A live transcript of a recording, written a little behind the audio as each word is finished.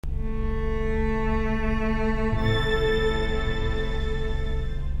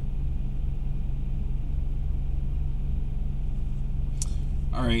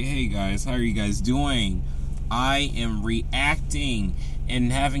guys. How are you guys doing? I am reacting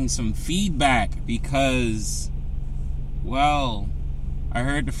and having some feedback because, well, I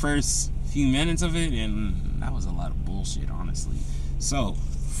heard the first few minutes of it and that was a lot of bullshit, honestly. So,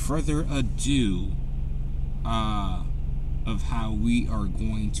 further ado of how we are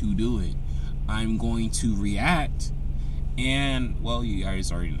going to do it, I'm going to react and, well, you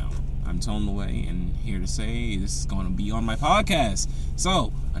guys already know. I'm Tone the Way, and here to say this is going to be on my podcast.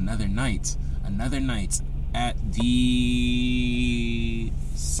 So, another night at the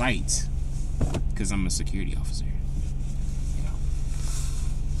site, because I'm a security officer. You know,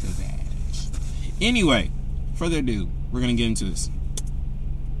 the badge. Anyway, further ado, we're going to get into this.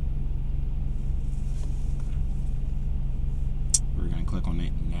 We're going to click on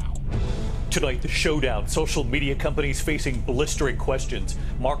it now. Tonight, the showdown. Social media companies facing blistering questions.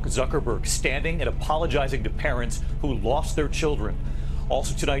 Mark Zuckerberg standing and apologizing to parents who lost their children.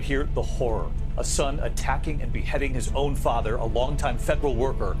 Also tonight here, the horror. A son attacking and beheading his own father, a longtime federal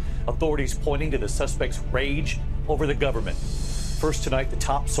worker. Authorities pointing to the suspect's rage over the government. First tonight, the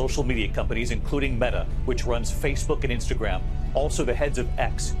top social media companies, including Meta, which runs Facebook and Instagram. Also the heads of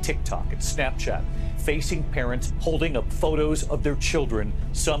X, TikTok, and Snapchat, facing parents holding up photos of their children,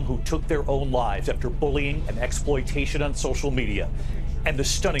 some who took their own lives after bullying and exploitation on social media. And the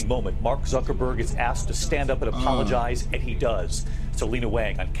stunning moment, Mark Zuckerberg is asked to stand up and apologize, and he does. Selena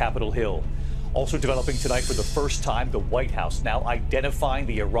Wang on Capitol Hill. Also developing tonight for the first time, the White House now identifying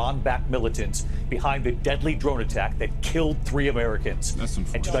the Iran-backed militants behind the deadly drone attack that killed 3 Americans.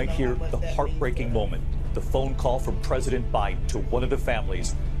 And tonight here, the heartbreaking moment. The phone call from President Biden to one of the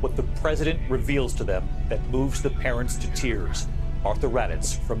families, what the president reveals to them that moves the parents to tears. Martha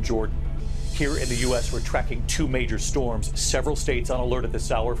Raddatz from Jordan. Here in the U.S., we're tracking 2 major storms, several states on alert at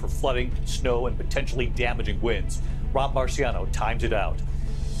this hour for flooding, snow, and potentially damaging winds. Rob Marciano times it out.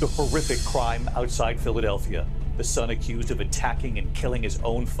 The horrific crime outside Philadelphia. The son accused of attacking and killing his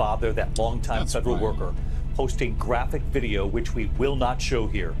own father, that longtime federal worker, posting graphic video, which we will not show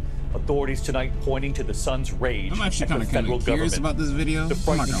here. Authorities tonight pointing to the son's rage I'm actually at the federal curious government. about this video. The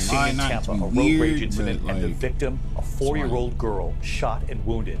frightening scene in Tampa, a road rage incident, and the victim, a 4-year-old girl, shot and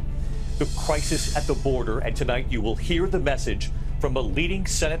wounded. The crisis at the border, and tonight you will hear the message from a leading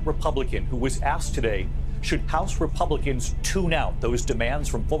Senate Republican who was asked today, should House Republicans tune out those demands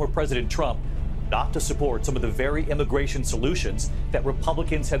from former President Trump not to support some of the very immigration solutions that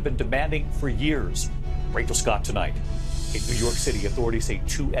Republicans have been demanding for years? Rachel Scott tonight. In New York City, authorities say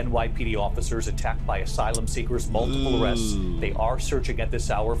 2 NYPD officers attacked by asylum seekers, multiple arrests. They are searching at this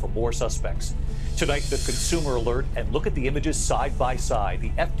hour for more suspects. Tonight, the consumer alert, and look at the images side by side.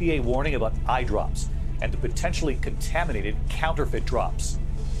 The FDA warning about eye drops and the potentially contaminated counterfeit drops.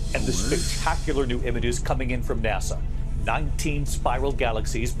 And the spectacular new images coming in from NASA. 19 spiral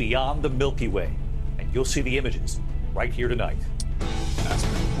galaxies beyond the Milky Way. And you'll see the images right here tonight. That's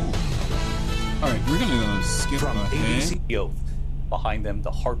pretty cool. All right, we're gonna skip From ahead. ABC Oath. Behind them,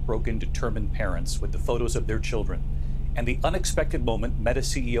 the heartbroken, determined parents with the photos of their children. And the unexpected moment, Meta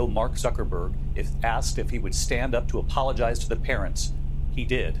CEO Mark Zuckerberg, if asked if he would stand up to apologize to the parents, he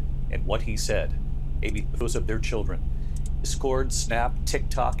did, and what he said. Maybe photos of their children. Discord, Snap,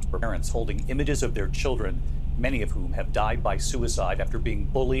 TikTok, parents holding images of their children, many of whom have died by suicide after being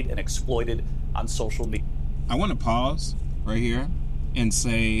bullied and exploited on social media. I want to pause right here and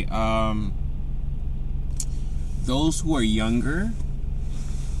say, those who are younger,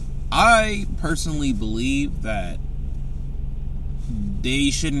 I personally believe that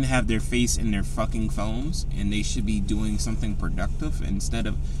they shouldn't have their face in their fucking phones and they should be doing something productive instead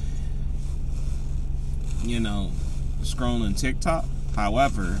of, you know, scrolling TikTok.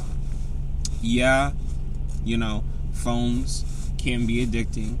 However, yeah, you know, phones can be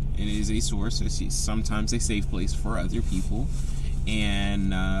addicting and it is a source, it's sometimes a safe place for other people.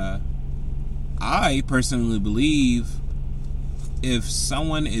 And I personally believe if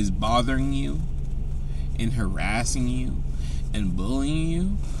someone is bothering you and harassing you and bullying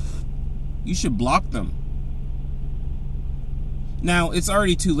you, you should block them. Now, it's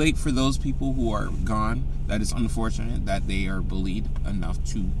already too late for those people who are gone. That is unfortunate that they are bullied enough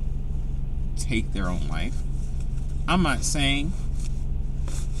to take their own life. I'm not saying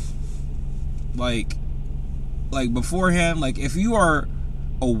like beforehand, like if you are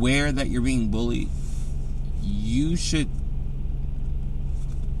aware that you're being bullied, you should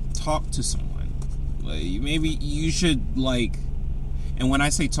talk to someone. Like maybe you should like, and when I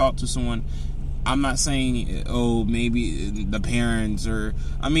say talk to someone, I'm not saying, oh, maybe the parents or,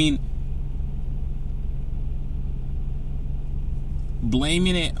 I mean,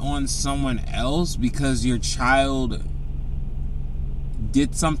 blaming it on someone else because your child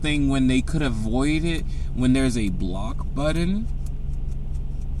did something when they could avoid it when there's a block button.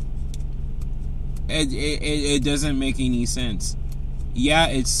 It doesn't make any sense. Yeah,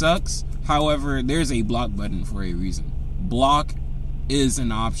 it sucks. However, there's a block button for a reason. Block is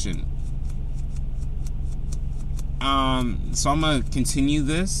an option. So I'm gonna continue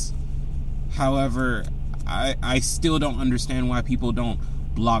this. However, I still don't understand why people don't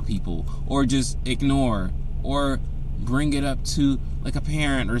block people or just ignore or bring it up to like a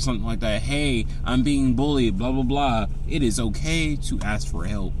parent or something like that. Hey, I'm being bullied, blah blah blah. It is okay to ask for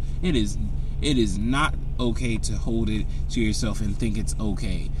help. It is not okay to hold it to yourself and think it's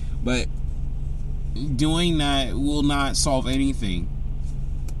okay. But doing that will not solve anything.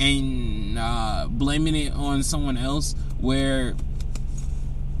 And blaming it on someone else, where,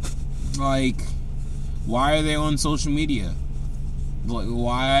 like, why are they on social media? Like,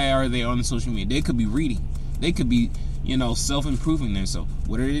 why are they on social media? They could be reading. They could be, self-improving themselves.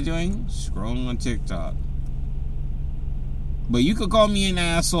 What are they doing? Scrolling on TikTok. But you could call me an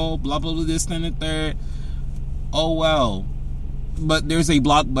asshole, blah, blah, blah, this, and the third. Oh, well. But there's a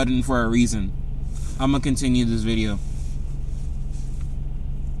block button for a reason. I'm going to continue this video.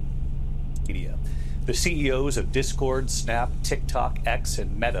 The CEOs of Discord, Snap, TikTok, X,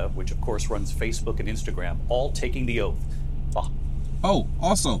 and Meta, which of course runs Facebook and Instagram, all taking the oath. Oh,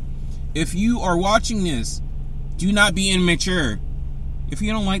 also, if you are watching this, do not be immature. If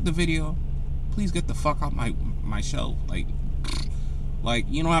you don't like the video, please get the fuck out my show. Like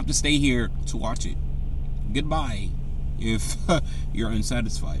you don't have to stay here to watch it. Goodbye. If you're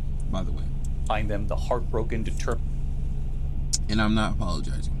unsatisfied, by the way. Find them the heartbroken, determined. And I'm not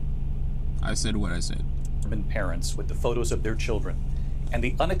apologizing. I said what I said. Parents with the photos of their children and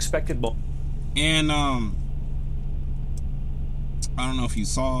the unexpected and I don't know if you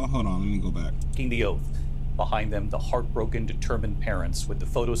saw. Hold on, let me go back. Taking the oath. Behind them, the heartbroken, determined parents with the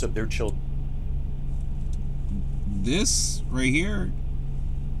photos of their children. This right here.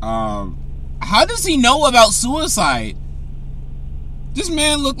 How does he know about suicide? This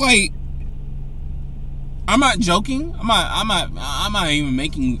man looked like. I'm not joking. I'm not even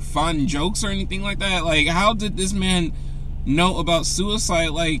making fun jokes or anything like that. Like, how did this man know about suicide?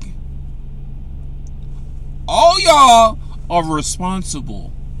 Like, all y'all are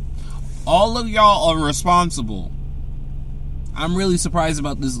responsible. All of y'all are responsible. I'm really surprised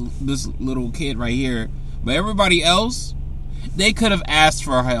about this little kid right here. But everybody else, they could have asked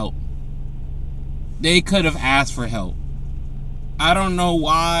for help. They could have asked for help. I don't know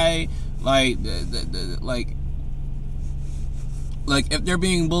why. Like if they're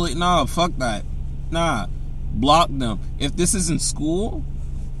being bullied, nah, fuck that. Nah, block them. If this is in school,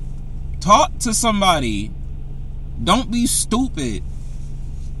 talk to somebody. Don't be stupid.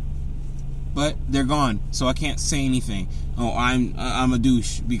 But they're gone, so I can't say anything. Oh, I'm a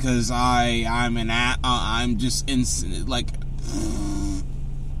douche because I'm just like.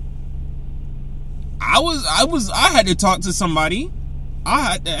 I had to talk to somebody. I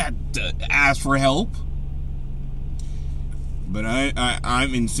had to ask for help. But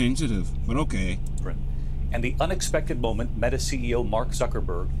I'm insensitive. But okay. And the unexpected moment, Meta CEO Mark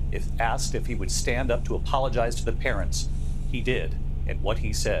Zuckerberg, if asked if he would stand up to apologize to the parents, he did. And what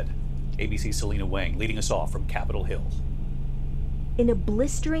he said. ABC's Selena Wang leading us off from Capitol Hill. In a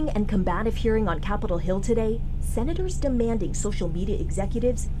blistering and combative hearing on Capitol Hill today, senators demanding social media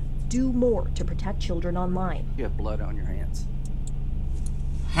executives do more to protect children online. You have blood on your hands.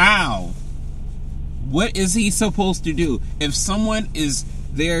 How? What is he supposed to do? If someone is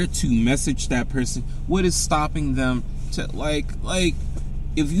there to message that person, what is stopping them to like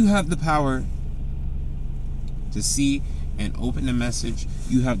if you have the power to see and open a message,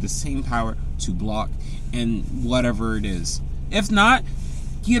 you have the same power to block and whatever it is. If not,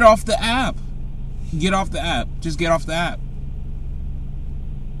 get off the app. Get off the app. Just get off the app.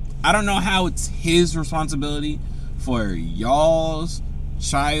 I don't know how it's his responsibility for y'all's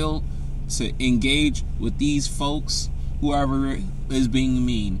child to engage with these folks, whoever is being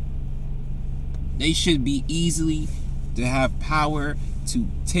mean. They should be easily to have power to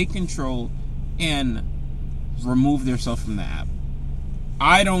take control and remove themselves from the app.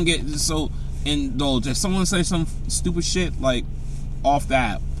 I don't get so indulged. If someone says some stupid shit, like, off the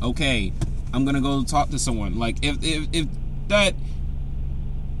app, okay, I'm gonna go talk to someone. Like, if that,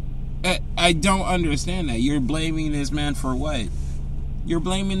 I don't understand that. You're blaming this man for what? You're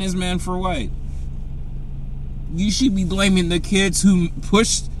blaming this man for what? You should be blaming the kids who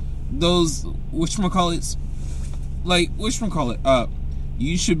pushed those whatchamacallits, like, whatchamacallit,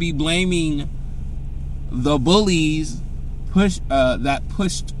 you should be blaming the bullies that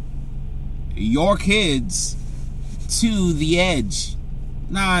pushed your kids to the edge.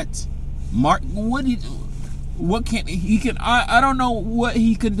 not Mark. What can he can? I don't know what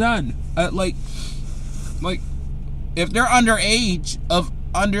he could done. Like if they're underage of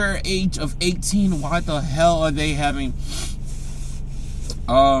 18, why the hell are they having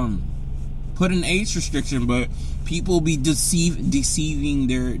put an age restriction? But people be deceiving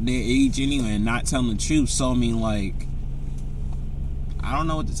their age anyway and not telling the truth. So I mean, like, I don't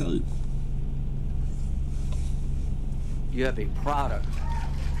know what to tell you. You have a product.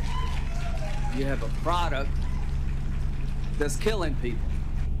 You have a product that's killing people.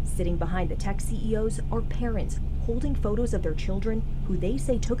 Sitting behind the tech CEOs are parents holding photos of their children who they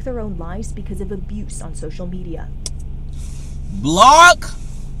say took their own lives because of abuse on social media. Block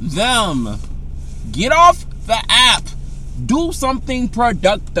them. Get off the app. Do something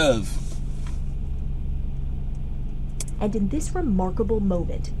productive. And in this remarkable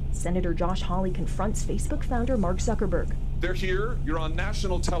moment, Senator Josh Hawley confronts Facebook founder Mark Zuckerberg. They're here. You're on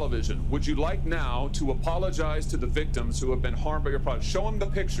national television. Would you like now to apologize to the victims who have been harmed by your product? Show them the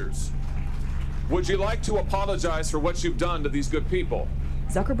pictures. Would you like to apologize for what you've done to these good people?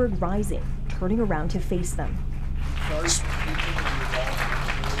 Zuckerberg rising, turning around to face them. Sorry,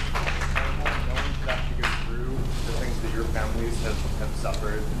 have to go through the things that your families have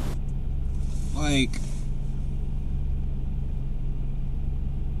suffered. Like,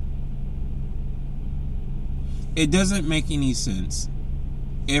 it doesn't make any sense.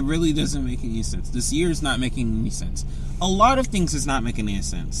 It really doesn't make any sense. This year is not making any sense. A lot of things is not making any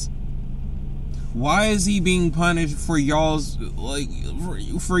sense. Why is he being punished for y'all's, like,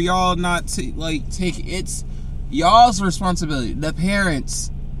 for y'all not to, like, take, it's y'all's responsibility. The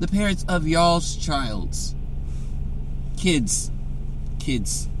parents of y'all's kids.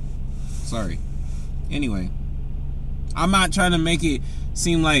 Sorry. Anyway, I'm not trying to make it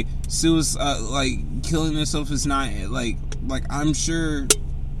seem like suicide, like killing themselves is not like I'm sure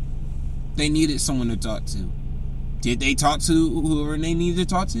they needed someone to talk to. Did they talk to whoever they needed to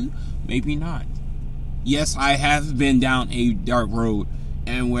talk to? Maybe not. Yes, I have been down a dark road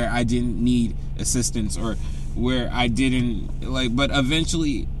and where I didn't need assistance or where I didn't, like, but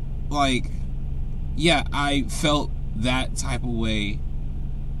eventually, like, yeah, I felt that type of way.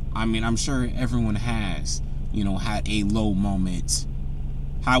 I mean, I'm sure everyone has, had a low moment.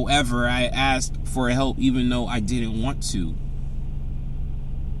 However, I asked for help even though I didn't want to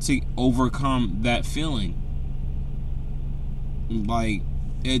overcome that feeling. Like,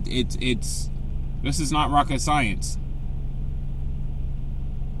 it's this is not rocket science.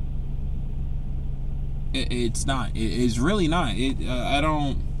 It's not. It's really not. I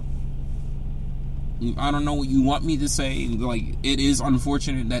don't know what you want me to say. Like, it is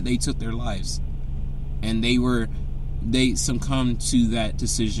unfortunate that they took their lives, and they succumbed to that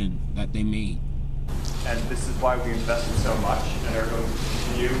decision that they made. And this is why we invested so much and are going to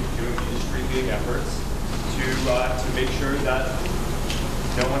continue doing industry-leading efforts to make sure that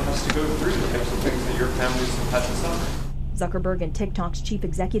no one has to go through the types of things that your families have had to suffer. Zuckerberg and TikTok's chief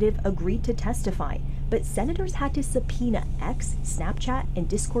executive agreed to testify, but senators had to subpoena X, Snapchat, and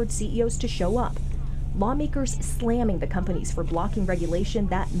Discord CEOs to show up. Lawmakers slamming the companies for blocking regulation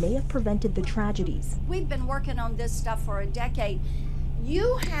that may have prevented the tragedies. We've been working on this stuff for a decade.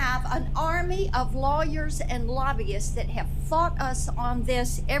 You have an army of lawyers and lobbyists that have fought us on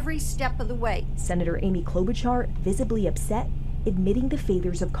this every step of the way. Senator Amy Klobuchar, visibly upset, admitting the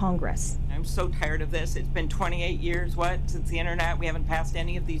failures of Congress. I'm so tired of this. It's been 28 years, since the internet? We haven't passed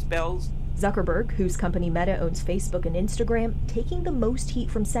any of these bills. Zuckerberg, whose company Meta owns Facebook and Instagram, taking the most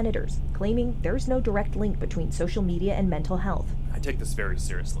heat from senators, claiming there's no direct link between social media and mental health. I take this very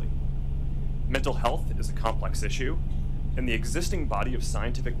seriously. Mental health is a complex issue, and the existing body of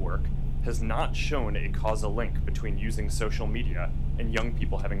scientific work has not shown a causal link between using social media and young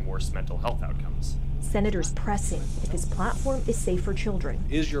people having worse mental health outcomes. Senators pressing if his platform is safe for children.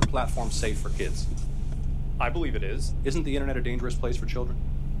 Is your platform safe for kids? I believe it is. Isn't the internet a dangerous place for children?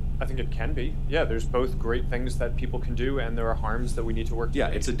 I think it can be. Yeah, there's both great things that people can do and there are harms that we need to work Yeah,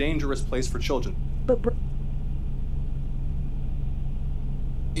 to it's a dangerous place for children. But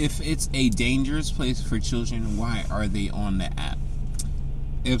if it's a dangerous place for children, why are they on the app?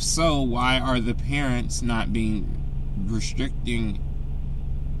 If so, why are the parents not being restricting?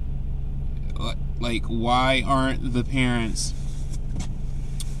 Like, why aren't the parents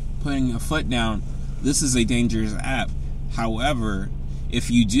putting a foot down? This is a dangerous app. However,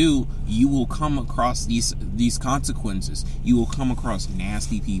 if you do, you will come across these consequences. You will come across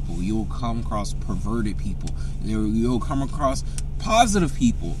nasty people. You will come across perverted people. You will come across positive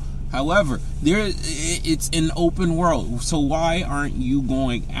people. However, it's an open world. So why aren't you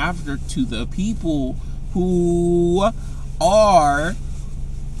going after to the people who are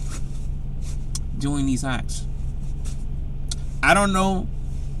doing these acts. I don't know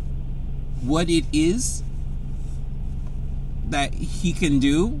what it is that he can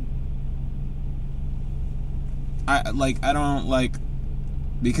do.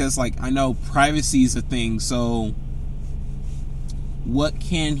 Because I know privacy is a thing, so what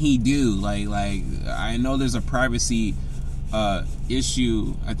can he do? Like I know there's a privacy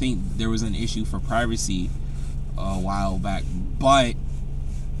issue. I think there was an issue for privacy a while back, but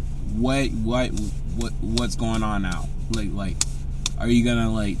what's going on now? Like are you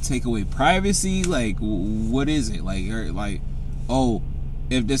gonna take away privacy? What is it?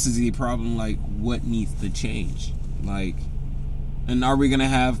 If this is the problem, what needs to change? And are we gonna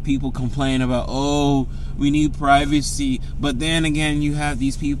have people complain about, we need privacy, but then again you have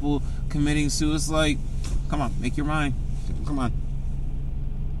these people committing suicide? Come on, make your mind. Come on.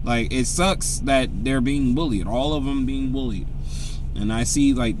 It sucks that they're being bullied, all of them being bullied. And I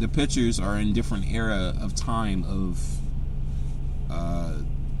see the pictures are in different era of time of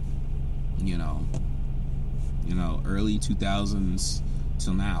early 2000s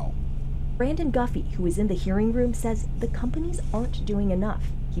till now. Brandon Guffey, who was in the hearing room, says the companies aren't doing enough.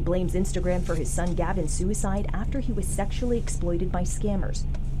 He blames Instagram for his son Gavin's suicide after he was sexually exploited by scammers,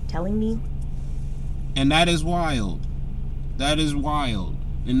 telling me, and that is wild. That is wild.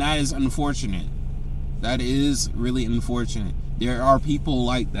 And that is unfortunate. That is really unfortunate. There are people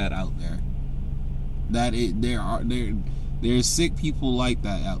like that out there. There's sick people like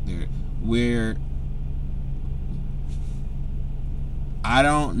that out there where I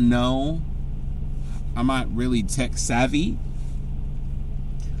don't know. I'm not really tech savvy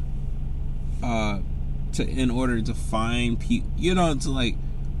in order to find people, to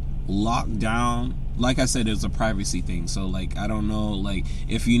lock down. Like I said, it's a privacy thing. So I don't know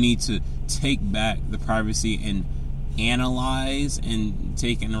if you need to take back the privacy and analyze and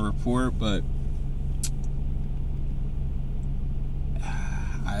take in a report, but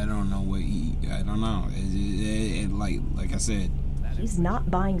I don't know I don't know. Like I said, he's not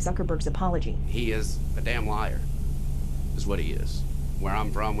buying Zuckerberg's apology. He is a damn liar, is what he is. Where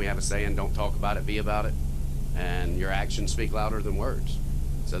I'm from, we have a saying, don't talk about it, be about it. And your actions speak louder than words.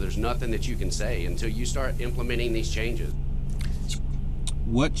 So there's nothing that you can say until you start implementing these changes.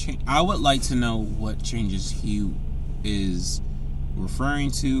 I would like to know what changes he is referring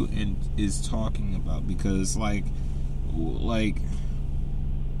to and is talking about, because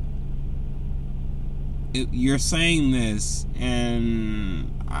you're saying this,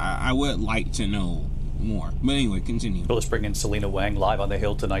 and I would like to know more. But anyway, continue. Well, let's bring in Selena Wang live on the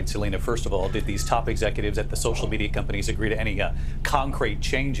Hill tonight. Selena, first of all, did these top executives at the social media companies agree to any concrete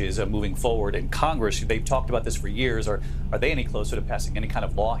changes moving forward in Congress? They've talked about this for years. Are they any closer to passing any kind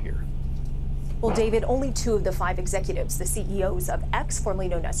of law here? Well, David, only 2 of the 5 executives, the CEOs of X, formerly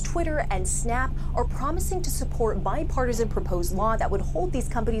known as Twitter, and Snap, are promising to support bipartisan proposed law that would hold these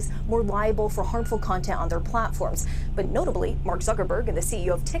companies more liable for harmful content on their platforms. But notably, Mark Zuckerberg and the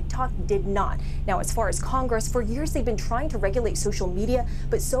CEO of TikTok did not. Now, as far as Congress, for years they've been trying to regulate social media,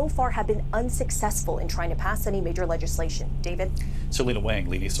 but so far have been unsuccessful in trying to pass any major legislation. David? Selena Wang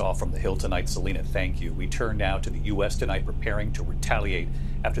leading us off from the Hill tonight. Selena, thank you. We turn now to the U.S. tonight, preparing to retaliate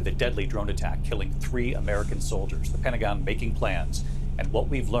after the deadly drone attack killing 3 American soldiers. The Pentagon making plans and what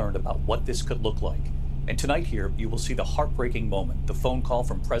we've learned about what this could look like. And tonight here, you will see the heartbreaking moment, the phone call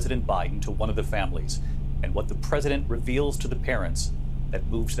from President Biden to one of the families, and what the president reveals to the parents that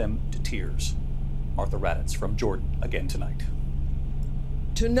moves them to tears. Martha Raddatz from Jordan again tonight.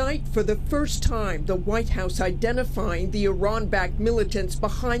 Tonight, for the first time, the White House identifying the Iran-backed militants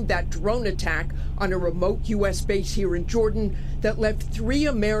behind that drone attack on a remote U.S. base here in Jordan that left 3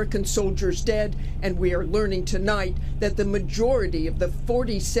 American soldiers dead, and we are learning tonight that the majority of the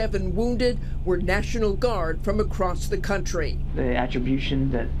 47 wounded were National Guard from across the country. The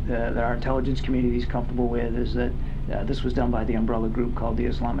attribution that our intelligence community is comfortable with is that this was done by the umbrella group called the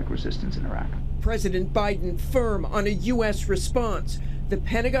Islamic Resistance in Iraq. President Biden firm on a U.S. response. The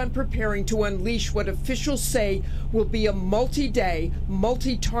Pentagon preparing to unleash what officials say will be a multi-day,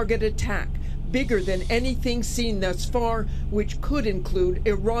 multi-target attack, bigger than anything seen thus far, which could include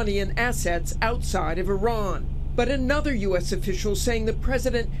Iranian assets outside of Iran. But another U.S. official saying the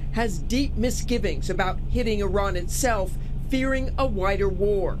president has deep misgivings about hitting Iran itself, fearing a wider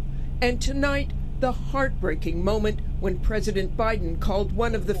war. And tonight, the heartbreaking moment when President Biden called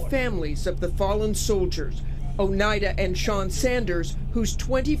one of the families of the fallen soldiers, Oneida and Sean Sanders, whose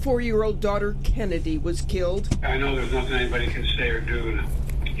 24-year-old daughter Kennedy was killed. I know there's nothing anybody can say or do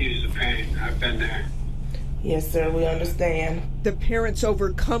to ease the pain. I've been there. Yes, sir, we understand. The parents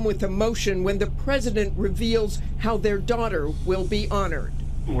overcome with emotion when the president reveals how their daughter will be honored.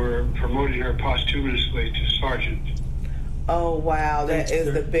 we're promoting her posthumously to sergeant. Oh, wow. That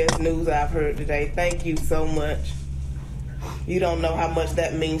is the best news I've heard today. Thank you so much. You don't know how much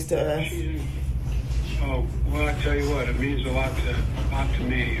that means to us. Oh, well, I tell you what, it means a lot to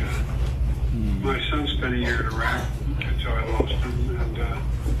me. My son spent a year in Iraq until I lost him, and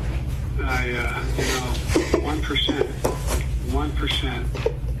I 1%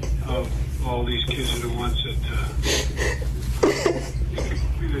 of all these kids are the ones that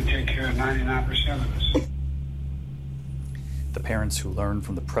we're going to take care of 99% of us. The parents who learned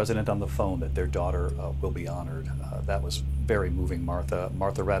from the president on the phone that their daughter will be honored. That was very moving, Martha.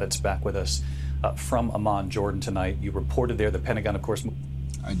 Martha Raddatz back with us from Amman, Jordan tonight. You reported there, the Pentagon, of course.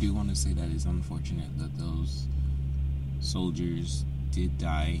 I do want to say that it's unfortunate that those soldiers did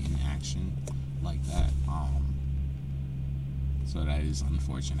die in action like that. So that is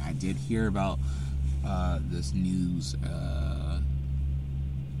unfortunate. I did hear about this news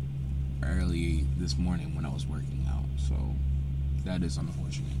early this morning when I was working out. So that is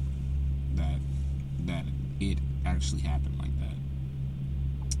unfortunate that it actually happened like that.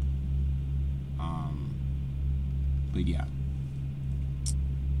 But yeah.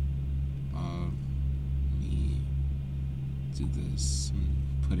 Let me do this.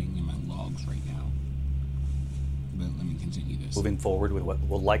 I'm putting in my logs right now. But let me continue this. Moving forward with what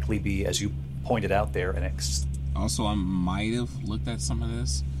will likely be, as you pointed out there, Also, I might have looked at some of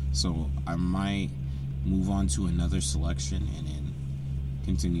this, so I might move on to another selection and then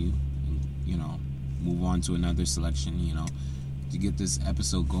continue, move on to another selection, to get this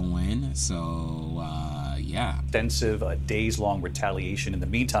episode going. So, yeah. Extensive, days-long retaliation. In the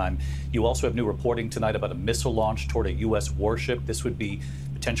meantime, you also have new reporting tonight about a missile launch toward a U.S. warship. This would be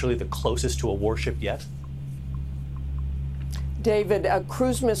potentially the closest to a warship yet. David, a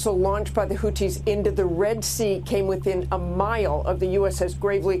cruise missile launched by the Houthis into the Red Sea came within a mile of the USS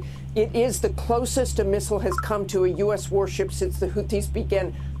Gravely. It is the closest a missile has come to a U.S. warship since the Houthis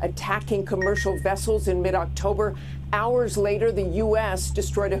began attacking commercial vessels in mid-October. Hours later, the U.S.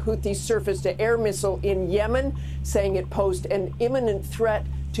 destroyed a Houthi surface-to-air missile in Yemen, saying it posed an imminent threat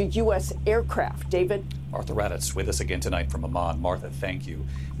to U.S. aircraft. David? Martha Raddatz with us again tonight from Amman. Martha, thank you.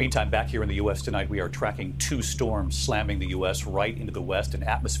 Meantime, back here in the U.S. tonight, we are tracking two storms slamming the U.S. right into the west. An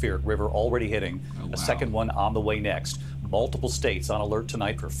atmospheric river already hitting, a second one on the way next. Multiple states on alert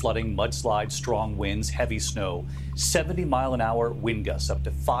tonight for flooding, mudslides, strong winds, heavy snow. 70-mile-an-hour wind gusts, up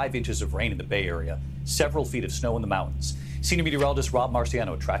to 5 inches of rain in the Bay Area, several feet of snow in the mountains. Senior meteorologist Rob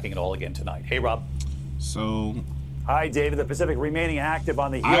Marciano tracking it all again tonight. Hey, Rob. So... Hi, David. The Pacific remaining active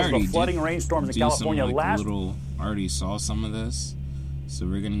on the heels of flooding rainstorms in California already saw some of this. So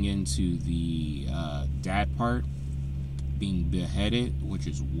we're going to get into the dad part, being beheaded, which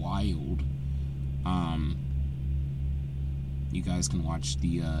is wild. You guys can watch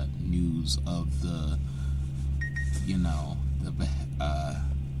the news of the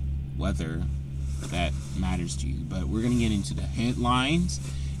weather that matters to you. But we're going to get into the headlines,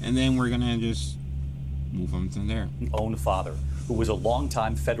 and then we're going to just move on from there. Own father, who was a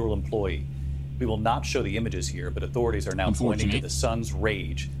longtime federal employee. We will not show the images here, but authorities are now pointing to the son's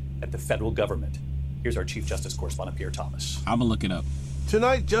rage at the federal government. Here's our Chief Justice correspondent, Pierre Thomas. I'm going to look it up.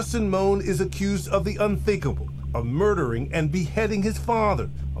 Tonight, Justin Moan is accused of the unthinkable, of murdering and beheading his father,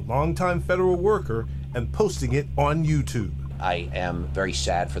 a longtime federal worker, and posting it on YouTube. I am very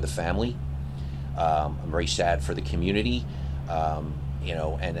sad for the family. I'm very sad for the community.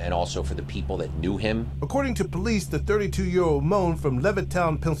 And also for the people that knew him. According to police, the 32-year-old Moan from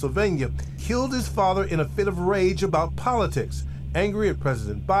Levittown, Pennsylvania, killed his father in a fit of rage about politics, angry at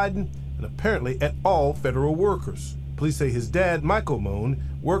President Biden and apparently at all federal workers. Police say his dad, Michael Moan,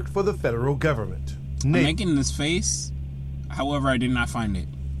 worked for the federal government. I'm making this face, however, I did not find it.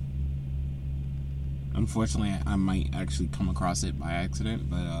 Unfortunately, I might actually come across it by accident,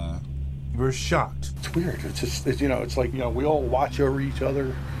 but we're shocked. It's weird. It's just, it's like, we all watch over each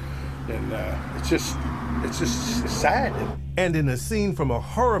other, and it's just sad. And in a scene from a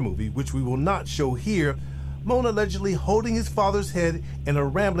horror movie, which we will not show here, Moan allegedly holding his father's head in a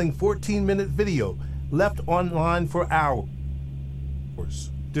rambling 14-minute video left online for hours,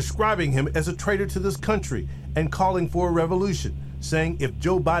 describing him as a traitor to this country and calling for a revolution, saying if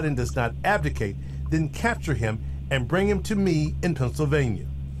Joe Biden does not abdicate, then capture him and bring him to me in Pennsylvania.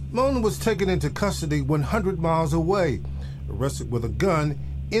 Moan was taken into custody 100 miles away, arrested with a gun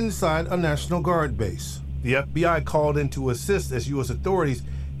inside a National Guard base. The FBI called in to assist as U.S. authorities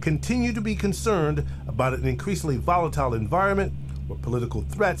continue to be concerned about an increasingly volatile environment where political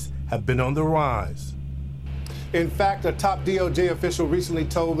threats have been on the rise. In fact, a top DOJ official recently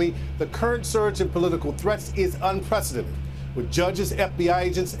told me the current surge in political threats is unprecedented. with judges, FBI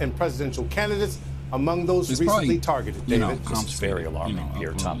agents, and presidential candidates among those recently targeted. David, this is very alarming.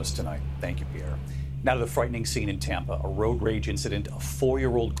 Pierre Thomas tonight. Thank you, Pierre. Now to the frightening scene in Tampa, a road rage incident. A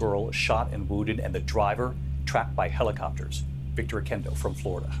 4-year-old girl shot and wounded, and the driver tracked by helicopters. Victor Oquendo from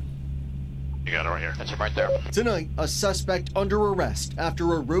Florida. You got it right here. That's him right there. Tonight, a suspect under arrest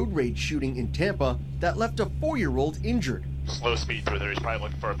after a road rage shooting in Tampa that left a 4-year-old injured. Slow speed through there. He's probably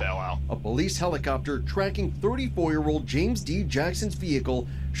looking for a bailout. A police helicopter tracking 34-year-old James D. Jackson's vehicle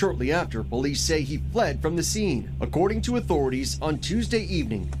shortly after police say he fled from the scene. According to authorities, on Tuesday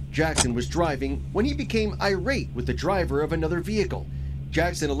evening, Jackson was driving when he became irate with the driver of another vehicle.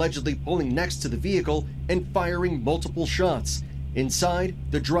 Jackson allegedly pulling next to the vehicle and firing multiple shots. Inside,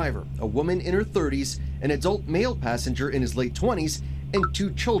 the driver, a woman in her 30s, an adult male passenger in his late 20s, and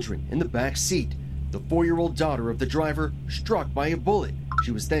 2 children in the back seat. The 4-year-old daughter of the driver struck by a bullet.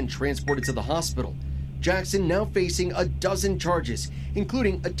 She was then transported to the hospital. Jackson now facing a dozen charges,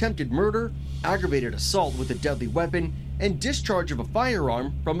 including attempted murder, aggravated assault with a deadly weapon, and discharge of a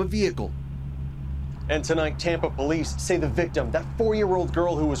firearm from a vehicle. And tonight, Tampa police say the victim, that 4-year-old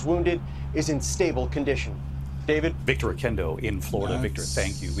girl who was wounded, is in stable condition. David? Victor Oquendo in Florida. Victor,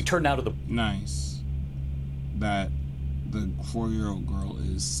 thank you. We turn now to the... Nice. That the 4-year-old girl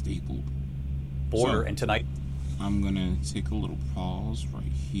is stapled. Border, and tonight... I'm going to take a little pause right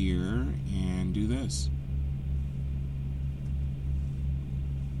here and do this.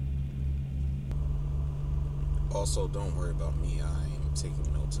 Also, don't worry about me. I'm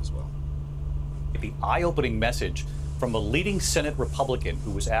taking notes as well. The eye-opening message from a leading Senate Republican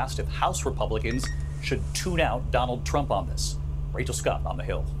who was asked if House Republicans should tune out Donald Trump on this. Rachel Scott on the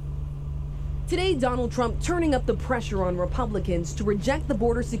Hill. Today, Donald Trump turning up the pressure on Republicans to reject the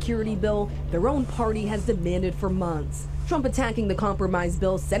border security bill their own party has demanded for months. Trump attacking the compromise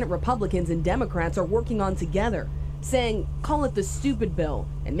bill Senate Republicans and Democrats are working on together, saying, call it the stupid bill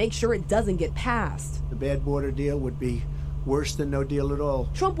and make sure it doesn't get passed. The bad border deal would be worse than no deal at all.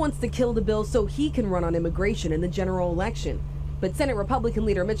 Trump wants to kill the bill so he can run on immigration in the general election. But Senate Republican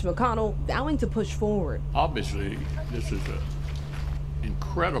leader Mitch McConnell vowing to push forward. Obviously, this is an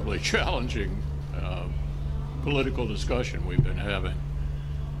incredibly challenging political discussion we've been having.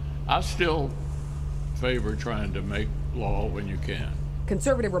 I still favor trying to make law when you can.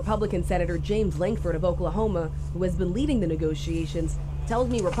 Conservative Republican Senator James Lankford of Oklahoma, who has been leading the negotiations, tells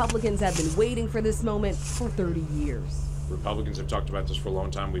me Republicans have been waiting for this moment for 30 years. Republicans have talked about this for a long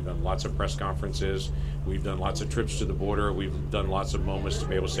time. We've done lots of press conferences. We've done lots of trips to the border. We've done lots of moments to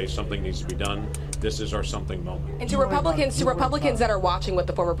be able to say something needs to be done. This is our something moment. And to Republicans that are watching what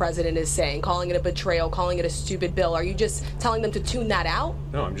the former president is saying, calling it a betrayal, calling it a stupid bill, are you just telling them to tune that out?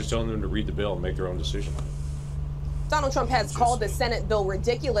 No, I'm just telling them to read the bill and make their own decision. Donald Trump has called the Senate bill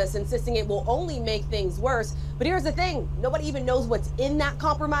ridiculous, insisting it will only make things worse. But here's the thing, nobody even knows what's in that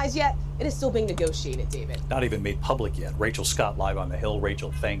compromise yet. It is still being negotiated, David. Not even made public yet. Rachel Scott live on the Hill.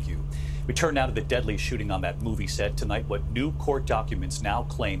 Rachel, thank you. We turn now to the deadly shooting on that movie set tonight. What new court documents now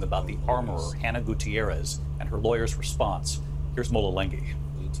claim about the armorer, Hannah Gutierrez, and her lawyer's response. Here's Mola Lenghi.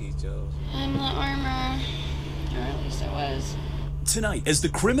 I'm the armorer, or at least I was. Tonight, as the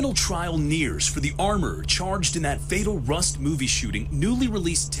criminal trial nears for the armorer charged in that fatal Rust movie shooting, newly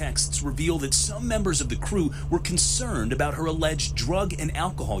released texts reveal that some members of the crew were concerned about her alleged drug and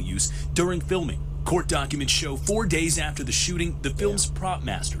alcohol use during filming. Court documents show 4 days after the shooting, the film's prop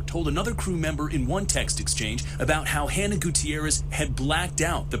master told another crew member in one text exchange about how Hannah Gutierrez had blacked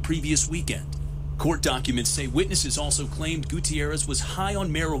out the previous weekend. Court documents say witnesses also claimed Gutierrez was high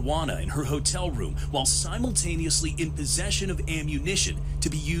on marijuana in her hotel room while simultaneously in possession of ammunition to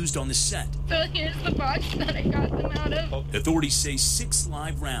be used on the set. So here's the box that I got them out of. Authorities say 6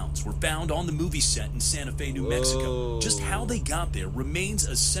 live rounds were found on the movie set in Santa Fe, New Mexico. Just how they got there remains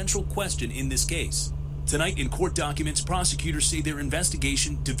a central question in this case. Tonight, in court documents, prosecutors say their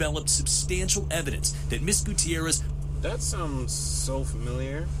investigation developed substantial evidence that Miss Gutierrez... That sounds so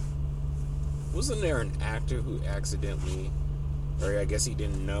familiar. Wasn't there an actor who accidentally, or I guess he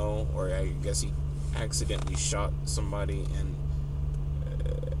didn't know, or I guess he accidentally shot somebody, and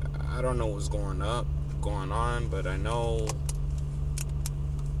I don't know what's going on, but I know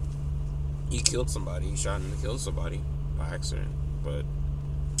he killed somebody. He shot and killed somebody by accident, but...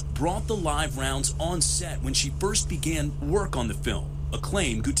 Brought the live rounds on set when she first began work on the film, a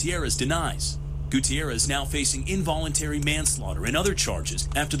claim Gutierrez denies. Gutierrez now facing involuntary manslaughter and other charges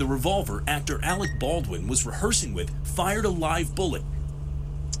after the revolver actor Alec Baldwin was rehearsing with fired a live bullet.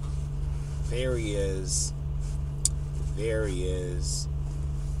 There he is.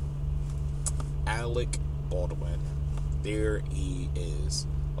 Alec Baldwin. There he is.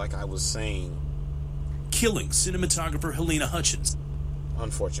 Like I was saying. killing cinematographer Helena Hutchins.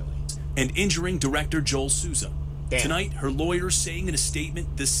 Unfortunately. And injuring director Joel Souza. Damn. Tonight, her lawyers saying in a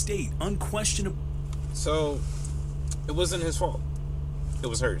statement, the state unquestionably... So, it wasn't his fault. It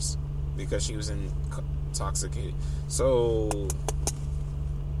was hers. Because she was intoxicated. So,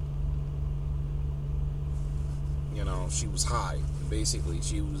 you know, she was high. Basically,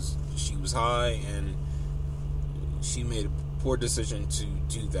 she was high, and she made a poor decision to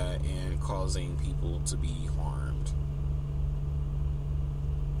do that and causing people to be harmed.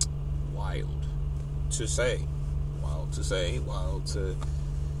 Wild to say.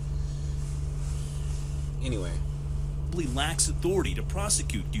 Anyway. Lacks authority to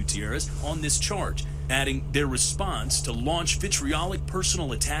prosecute Gutierrez on this charge, adding their response to launch vitriolic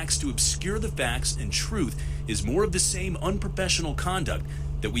personal attacks to obscure the facts and truth is more of the same unprofessional conduct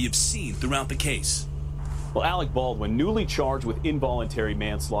that we have seen throughout the case. Well, Alec Baldwin, newly charged with involuntary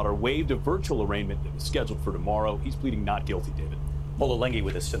manslaughter, waived a virtual arraignment that was scheduled for tomorrow. He's pleading not guilty, David. Mola Lenghi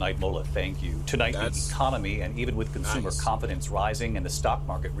with us tonight. Mola, thank you. Tonight, the economy, and even with consumer confidence rising and the stock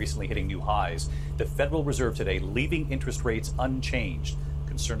market recently hitting new highs, the Federal Reserve today leaving interest rates unchanged,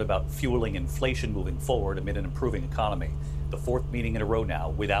 concerned about fueling inflation moving forward amid an improving economy. The fourth meeting in a row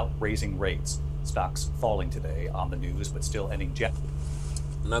now without raising rates. Stocks falling today on the news, but still ending jet.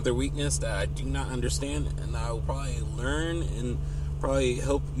 Another weakness that I do not understand, and I will probably learn and probably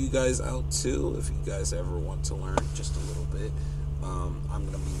help you guys out too, if you guys ever want to learn just a little bit. I'm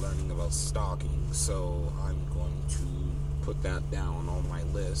going to be learning about stocking, so I'm going to put that down on my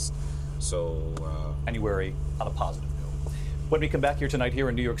list. So, January on a positive note. When we come back here tonight, here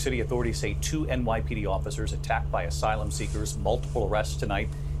in New York City, authorities say 2 NYPD officers attacked by asylum seekers, multiple arrests tonight.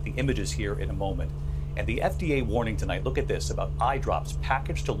 The images here in a moment. And the FDA warning tonight, look at this, about eye drops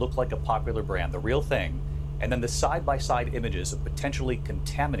packaged to look like a popular brand, the real thing. And then the side-by-side images of potentially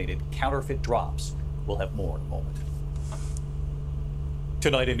contaminated counterfeit drops. We'll have more in a moment.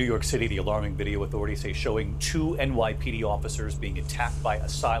 Tonight in New York City, the alarming video authorities say showing 2 NYPD officers being attacked by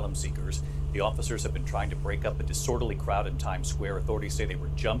asylum seekers. The officers have been trying to break up a disorderly crowd in Times Square. Authorities say they were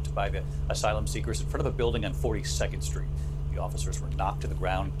jumped by the asylum seekers in front of a building on 42nd Street. The officers were knocked to the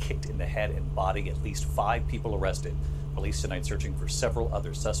ground, kicked in the head and body. At least 5 people arrested. Police tonight searching for several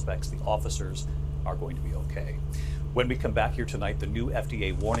other suspects. The officers are going to be okay. When we come back here tonight, the new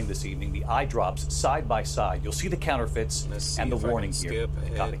FDA warning this evening, the eye drops side by side. You'll see the counterfeits and the warning here.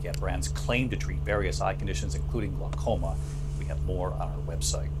 Copycat brands claim to treat various eye conditions, including glaucoma. We have more on our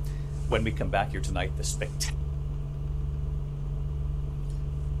website. When we come back here tonight, the spectacular.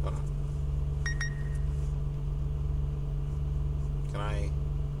 Can I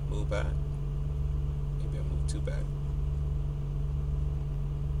move back? Maybe I moved too back.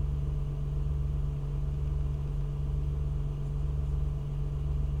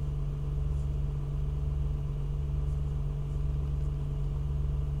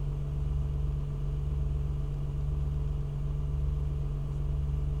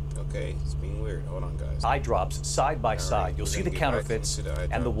 Okay, it's being weird. Hold on, guys. Eye drops side by side. You'll see the counterfeits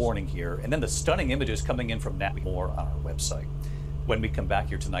and the warning here, and then the stunning images coming in from NAP. More on our website. When we come back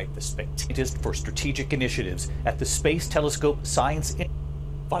here tonight, the spectacular for strategic initiatives at the Space Telescope Science.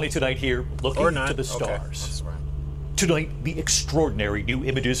 Finally tonight here, looking to the stars. Okay. Tonight, the extraordinary new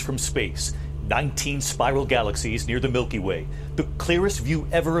images from space. 19 spiral galaxies near the Milky Way. The clearest view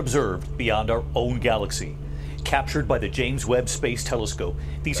ever observed beyond our own galaxy. Captured by the James Webb Space Telescope,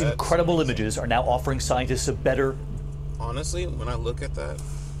 these incredible images are now offering scientists a better... Honestly, when I look at that,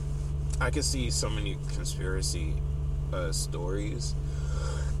 I can see so many conspiracy stories,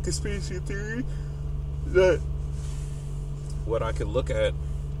 conspiracy theory, that what I could look at,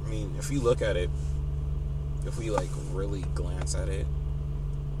 I mean, if you look at it, if we like really glance at it,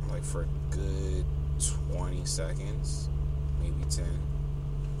 like for a good 20 seconds, maybe 10,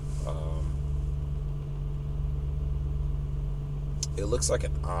 it looks like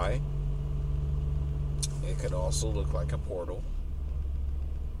an eye. It could also look like a portal.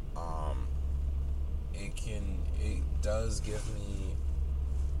 It does give me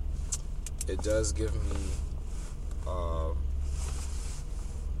it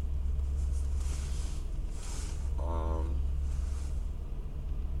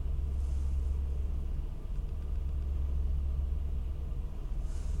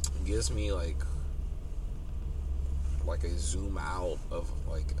gives me like a zoom out of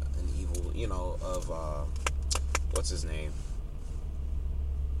like an evil, you know, of what's his name?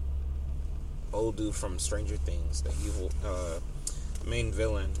 Old dude from Stranger Things, the evil main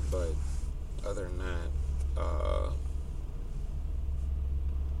villain. But other than that,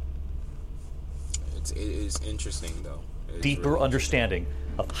 it is interesting though. Deeper understanding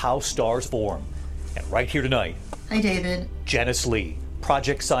of how stars form. And right here tonight, hi, David. Janice Lee,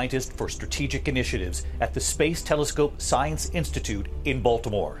 project scientist for strategic initiatives at the Space Telescope Science Institute in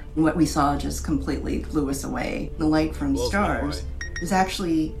Baltimore. What we saw just completely blew us away. The light from stars is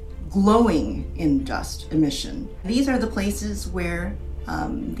actually glowing in dust emission. These are the places where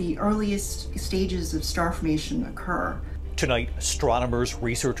the earliest stages of star formation occur. Tonight, astronomers,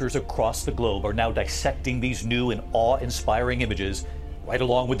 researchers across the globe are now dissecting these new and awe-inspiring images right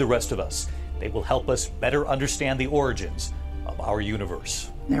along with the rest of us. They will help us better understand the origins of our universe.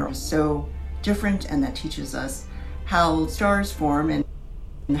 They're so different, and that teaches us how stars form and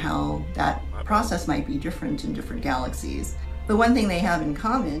how that process might be different in different galaxies. The one thing they have in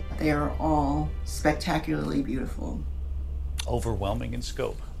common, they are all spectacularly beautiful. Overwhelming in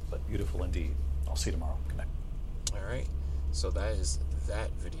scope, but beautiful indeed. I'll see you tomorrow. Good night. All right. So that is that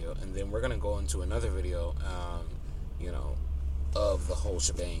video. And then we're going to go into another video, of the whole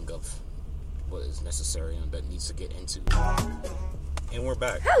shebang of what is necessary and that needs to get into. And we're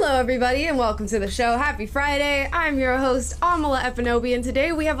back. Hello, everybody, and welcome to the show. Happy Friday. I'm your host, Amala Epinobi, and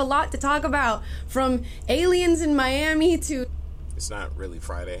today we have a lot to talk about, from aliens in Miami to... It's not really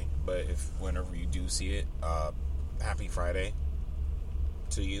Friday, but whenever you do see it, happy Friday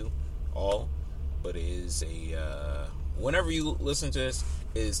to you all. But it is whenever you listen to this,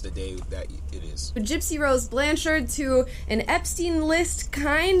 is the day that it is. Gypsy Rose Blanchard to an Epstein list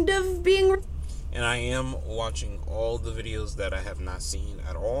kind of being... And I am watching all the videos that I have not seen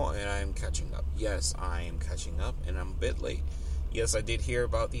at all, and I am catching up. Yes, I am catching up, and I'm a bit late. Yes, I did hear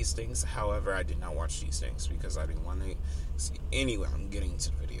about these things. However, I did not watch these things because I didn't want to see. Anyway, I'm getting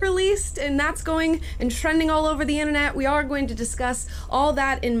to the video. Released, and that's going and trending all over the internet. We are going to discuss all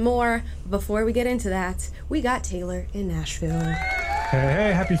that and more. Before we get into that, we got Taylor in Nashville.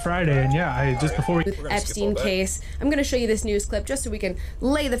 Hey, happy Friday. And before we... With Epstein case, I'm going to show you this news clip just so we can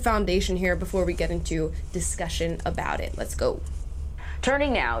lay the foundation here before we get into discussion about it. Let's go.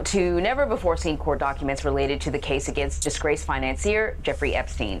 Turning now to never-before-seen court documents related to the case against disgraced financier Jeffrey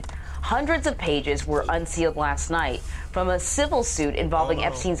Epstein. Hundreds of pages were unsealed last night from a civil suit involving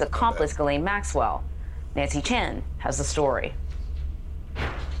Epstein's accomplice, Ghislaine Maxwell. Nancy Chen has the story.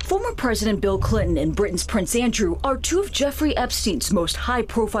 Former President Bill Clinton and Britain's Prince Andrew are two of Jeffrey Epstein's most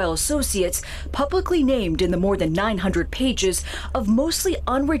high-profile associates, publicly named in the more than 900 pages of mostly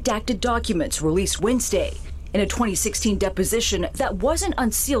unredacted documents released Wednesday. In a 2016 deposition that wasn't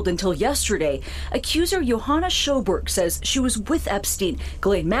unsealed until yesterday, accuser Johanna Schoberg says she was with Epstein,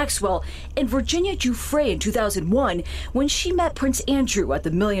 Ghislaine Maxwell, and Virginia Giuffre in 2001 when she met Prince Andrew at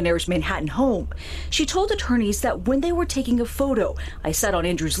the millionaire's Manhattan home. She told attorneys that when they were taking a photo, I sat on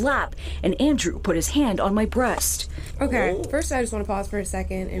Andrew's lap and Andrew put his hand on my breast. Okay, first I just want to pause for a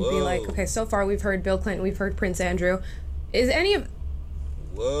second and be like, okay, so far we've heard Bill Clinton, we've heard Prince Andrew. Is any of...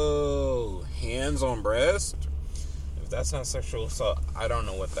 Whoa, hands on breast? If that's not sexual assault, I don't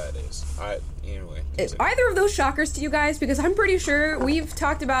know what that is. Anyway. Is either of those shockers to you guys? Because I'm pretty sure we've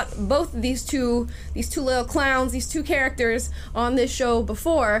talked about both of these two little clowns, these two characters on this show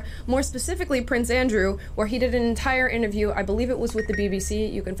before. More specifically, Prince Andrew, where he did an entire interview, I believe it was with the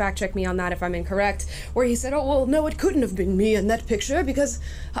BBC, you can fact check me on that if I'm incorrect, where he said, oh, well, no, it couldn't have been me in that picture because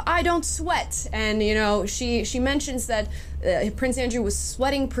I don't sweat. And, she mentions that Prince Andrew was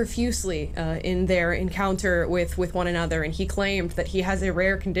sweating profusely in their encounter with one another, and he claimed that he has a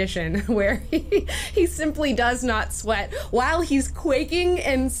rare condition where he simply does not sweat while he's quaking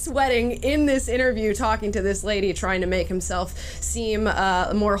and sweating in this interview talking to this lady, trying to make himself seem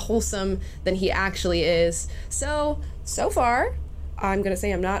more wholesome than he actually is. So far, I'm going to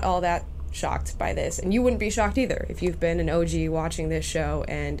say I'm not all that shocked by this, and you wouldn't be shocked either if you've been an OG watching this show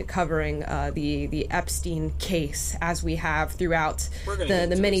and covering the Epstein case as we have throughout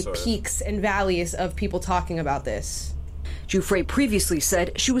the many peaks and valleys of people talking about this. Giuffre previously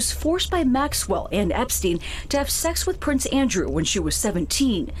said she was forced by Maxwell and Epstein to have sex with Prince Andrew when she was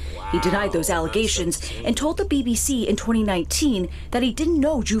 17. He denied those allegations and told the BBC in 2019 that he didn't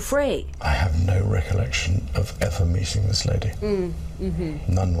know Giuffre. I have no recollection of ever meeting this lady.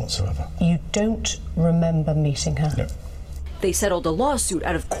 None whatsoever. You don't remember meeting her? No. They settled a lawsuit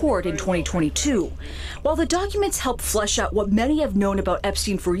out of court in 2022. While the documents help flesh out what many have known about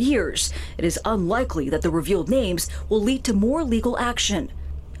Epstein for years, it is unlikely that the revealed names will lead to more legal action.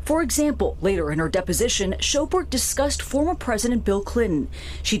 For example, later in her deposition, Sjoberg discussed former President Bill Clinton.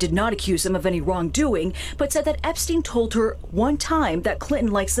 She did not accuse him of any wrongdoing, but said that Epstein told her one time that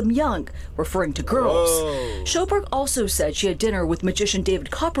Clinton likes them young, referring to girls. Sjoberg also said she had dinner with magician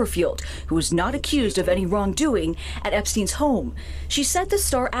David Copperfield, who was not accused of any wrongdoing, at Epstein's home. She said the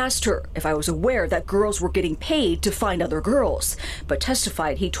star asked her if I was aware that girls were getting paid to find other girls, but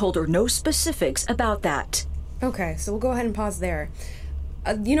testified he told her no specifics about that. Okay, so we'll go ahead and pause there.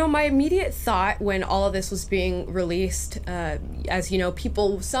 My immediate thought when all of this was being released, as you know,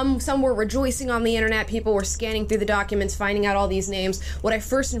 people, some were rejoicing on the internet, people were scanning through the documents, finding out all these names. What I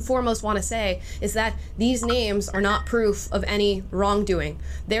first and foremost want to say is that these names are not proof of any wrongdoing.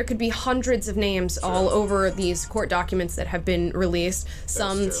 There could be hundreds of names all over these court documents that have been released.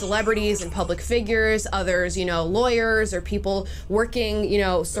 Some celebrities and public figures, others, lawyers or people working,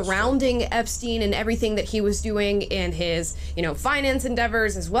 surrounding Epstein and everything that he was doing in his, finance endeavors,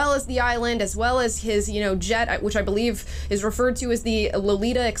 as well as the island, as well as his, jet, which I believe is referred to as the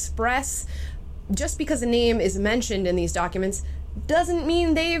Lolita Express. Just because a name is mentioned in these documents doesn't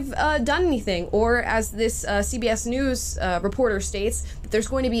mean they've done anything, or as this CBS News reporter states, that there's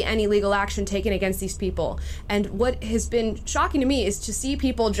going to be any legal action taken against these people. And what has been shocking to me is to see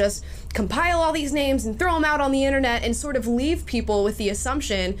people just compile all these names and throw them out on the internet and sort of leave people with the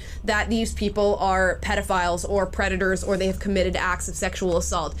assumption that these people are pedophiles or predators or they have committed acts of sexual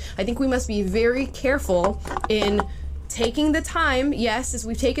assault. I think we must be very careful in taking the time, yes, as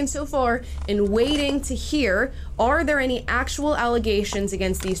we've taken so far, and waiting to hear, are there any actual allegations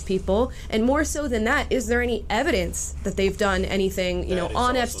against these people? And more so than that, is there any evidence that they've done anything,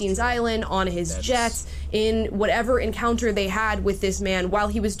 on Epstein's island, on his jet, in whatever encounter they had with this man while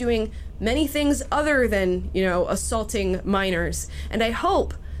he was doing many things other than, assaulting minors. And I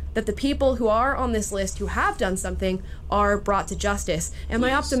hope that the people who are on this list who have done something are brought to justice. Am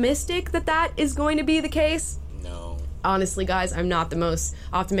I optimistic that that is going to be the case? No. Honestly, guys, I'm not the most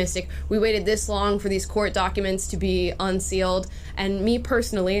optimistic. We waited this long for these court documents to be unsealed, and me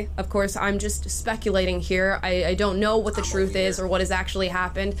personally, of course, I'm just speculating here. I don't know what the truth is or what has actually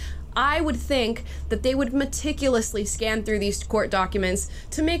happened. I would think that they would meticulously scan through these court documents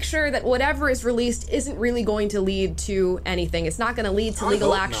to make sure that whatever is released isn't really going to lead to anything. It's not going to lead to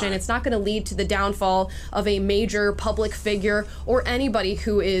legal action. It's not going to lead to the downfall of a major public figure or anybody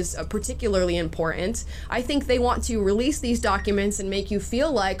who is particularly important. I think they want to release these documents and make you feel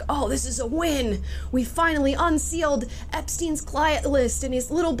like, oh, this is a win. We finally unsealed Epstein's client list and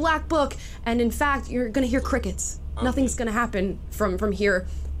his little black book. And in fact, you're going to hear crickets. Nothing's going to happen from here.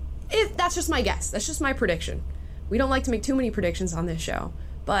 That's just my guess. That's just my prediction. We don't like to make too many predictions on this show,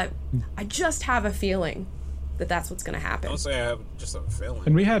 but I just have a feeling that that's what's going to happen. Don't say I have just a feeling.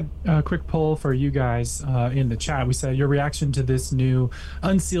 And we had a quick poll for you guys in the chat. We said your reaction to this new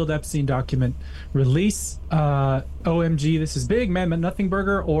unsealed Epstein document release. OMG, this is big, man, nothing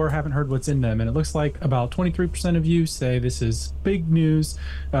burger, or haven't heard what's in them. And it looks like about 23% of you say this is big news.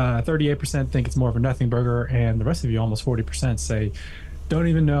 38% think it's more of a nothing burger. And the rest of you, almost 40%, say don't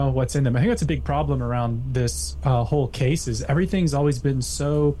even know what's in them. I think that's a big problem around this whole case is everything's always been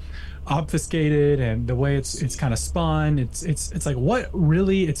so obfuscated, and the way it's kind of spun. It's like, what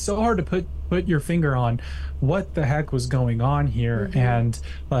really? It's so hard to put your finger on what the heck was going on here. And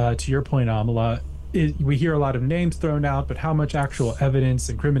to your point, Amala, we hear a lot of names thrown out, but how much actual evidence,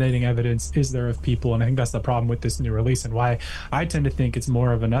 incriminating evidence, is there of people? And I think that's the problem with this new release, and why I tend to think it's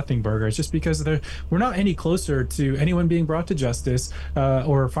more of a nothing burger. It's just because we're not any closer to anyone being brought to justice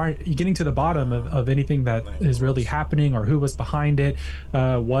or getting to the bottom of anything that is really happening, or who was behind it.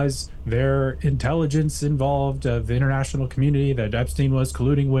 Was there intelligence involved of the international community that Epstein was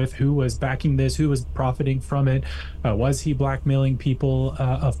colluding with? Who was backing this? Who was profiting from it? Was he blackmailing people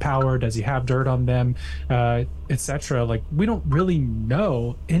of power? Does he have dirt on them? Etc. Like, we don't really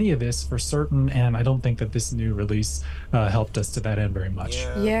know any of this for certain, and I don't think that this new release helped us to that end very much.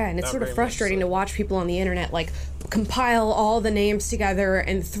 Yeah, and it's sort of frustrating to watch people on the internet like compile all the names together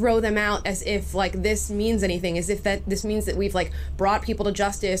and throw them out as if like this means anything, as if that this means that we've like brought people to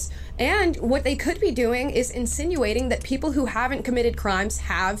justice. And what they could be doing is insinuating that people who haven't committed crimes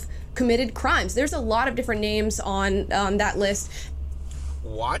have committed crimes. There's a lot of different names on that list.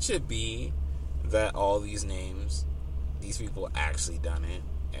 Watch it be that all these names, these people actually done it,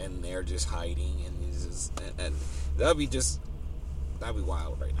 and they're just hiding, and that'd be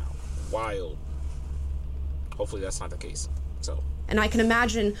wild right now. Wild. Hopefully that's not the case. So. And I can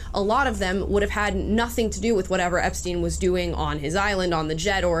imagine a lot of them would have had nothing to do with whatever Epstein was doing on his island, on the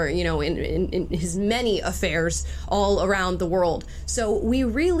jet, or, you know, in his many affairs all around the world. So we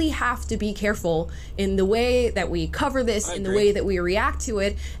really have to be careful in the way that we cover this, in the way that we react to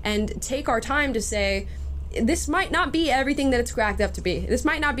it, and take our time to say, this might not be everything that it's cracked up to be. This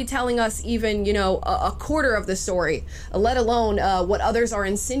might not be telling us even, you know, a quarter of the story, let alone what others are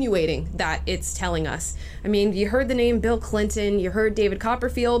insinuating that it's telling us. I mean, you heard the name Bill Clinton, you heard David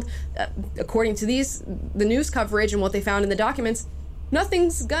Copperfield. According to the news coverage and what they found in the documents,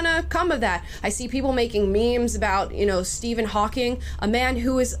 nothing's gonna come of that. I see people making memes about, you know, Stephen Hawking, a man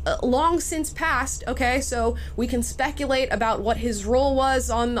who is long since passed, okay? So we can speculate about what his role was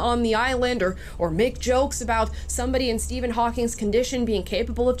on the island, or make jokes about somebody in Stephen Hawking's condition being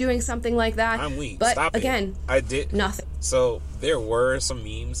capable of doing something like that. I'm weak. But Stop again, I did nothing. So there were some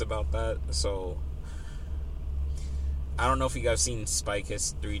memes about that. So I don't know if you guys seen Spy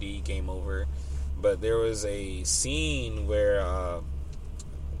Kids 3D Game Over, but there was a scene where I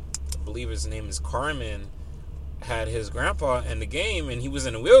believe his name is Carmen, had his grandpa in the game, and he was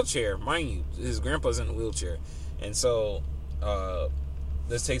in a wheelchair. Mind you, his grandpa's in a wheelchair. And so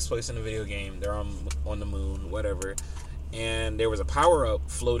this takes place in a video game. They're on the moon, whatever. And there was a power-up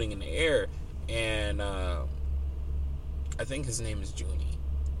floating in the air. And I think his name is Junie.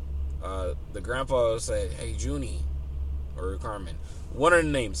 The grandpa said, "Hey, Junie," or Carmen. One of the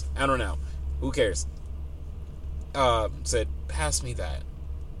names. I don't know. Who cares? Said, "Pass me that."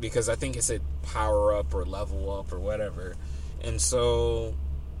 Because I think it said power up or level up or whatever. And so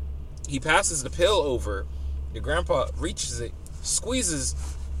he passes the pill over. The grandpa reaches it, squeezes,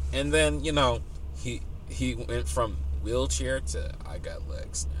 and then, you know, he went from wheelchair to I got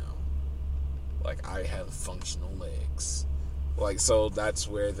legs now. Like, I have functional legs. Like, so that's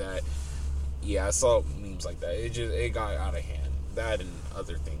where that, yeah, I saw memes like that. It got out of hand. That and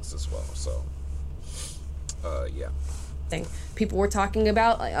other things as well. So, yeah. People were talking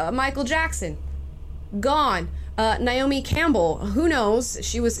about Michael Jackson, gone. Naomi Campbell, who knows?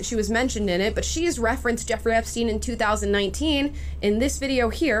 She was mentioned in it, but she's referenced Jeffrey Epstein in 2019 in this video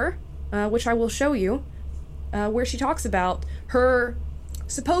here, which I will show you, where she talks about her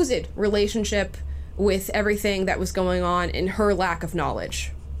supposed relationship with everything that was going on and her lack of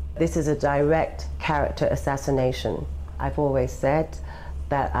knowledge. This is a direct character assassination. I've always said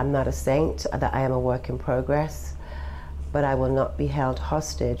that I'm not a saint, that I am a work in progress, but I will not be held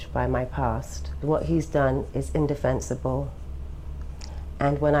hostage by my past. What he's done is indefensible.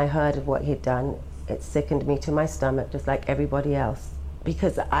 And when I heard of what he'd done, it sickened me to my stomach, just like everybody else.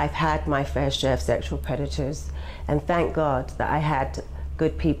 Because I've had my fair share of sexual predators, and thank God that I had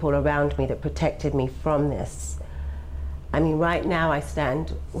good people around me that protected me from this. I mean, right now I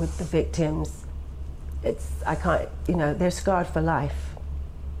stand with the victims. I can't, you know, they're scarred for life.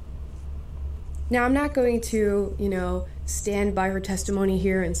 Now, I'm not going to, you know, stand by her testimony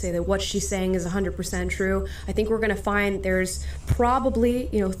here and say that what she's saying is 100% true. I think we're going to find there's probably,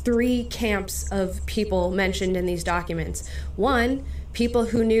 you know, 3 camps of people mentioned in these documents. One, people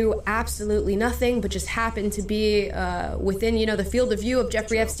who knew absolutely nothing but just happened to be within, you know, the field of view of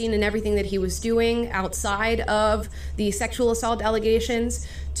Jeffrey Epstein and everything that he was doing outside of the sexual assault allegations.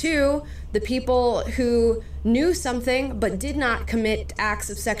 2, the people who knew something but did not commit acts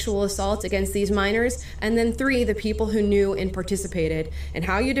of sexual assault against these minors. And then 3, the people who knew and participated. And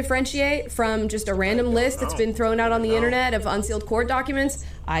how you differentiate from just a random list that's been thrown out on the internet of unsealed court documents,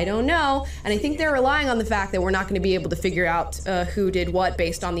 I don't know. And I think they're relying on the fact that we're not going to be able to figure out who did what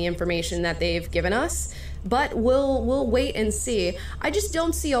based on the information that they've given us. But we'll wait and see. I just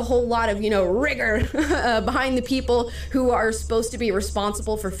don't see a whole lot of, you know, rigor behind the people who are supposed to be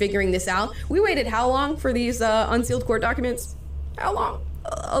responsible for figuring this out. We waited how long for these unsealed court documents? How long?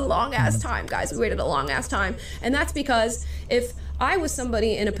 A long ass time, guys. We waited a long ass time. And that's because if I was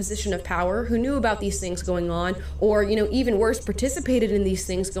somebody in a position of power who knew about these things going on, or, you know, even worse, participated in these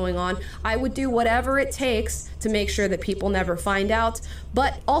things going on, I would do whatever it takes to make sure that people never find out,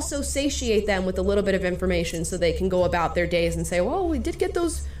 but also satiate them with a little bit of information so they can go about their days and say, well, we did get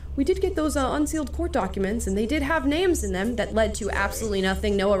those unsealed court documents, and they did have names in them that led to absolutely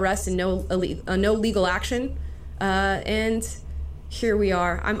nothing, no arrest and no legal action. And here we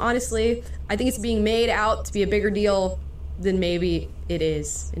are. I think it's being made out to be a bigger deal than maybe it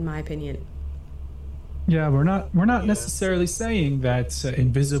is, in my opinion. Yeah, we're not necessarily saying that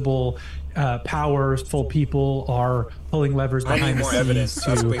invisible, powerful people are pulling levers behind the scenes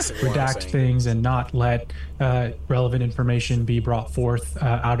to redact things and not let relevant information be brought forth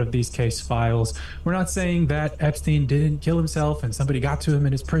out of these case files. We're not saying that Epstein didn't kill himself and somebody got to him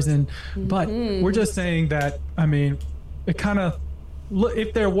in his prison, but we're just saying that, I mean, it kind of,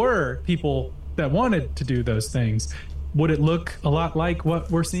 if there were people that wanted to do those things, would it look a lot like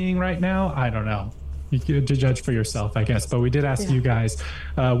what we're seeing right now? I don't know. You could judge for yourself, I guess. But we did ask you guys,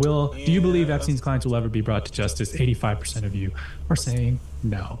 do you believe Epstein's clients will ever be brought to justice? 85% of you are saying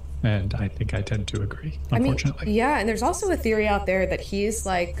no. And I think I tend to agree, unfortunately. I mean, yeah, and there's also a theory out there that he's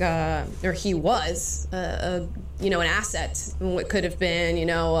like, or he was, an asset. What could have been,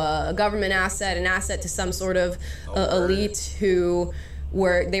 a government asset, an asset to some sort of elite who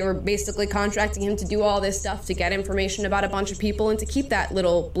they were basically contracting him to do all this stuff to get information about a bunch of people and to keep that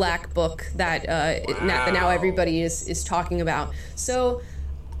little black book that now everybody is talking about. So,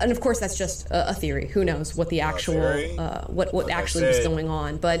 and of course that's just a theory. Who knows what the actual what actually was going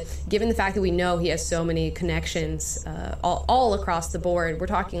on? But given the fact that we know he has so many connections all across the board, we're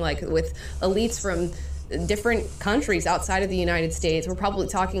talking like with elites from different countries outside of the United States. We're probably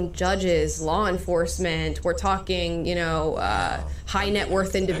talking judges, law enforcement. We're talking, high net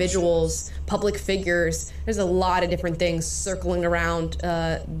worth individuals, public figures. There's a lot of different things circling around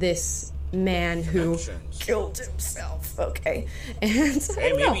this man who killed himself. Okay, and I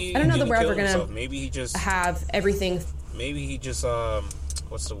don't know that we're ever gonna maybe he just have everything. Maybe he just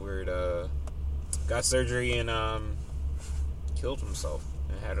what's the word? Got surgery and killed himself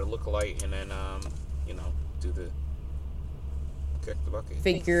and had a look-alike, and then do the kick the bucket.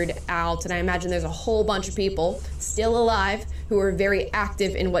 Figured out, and I imagine there's a whole bunch of people still alive who are very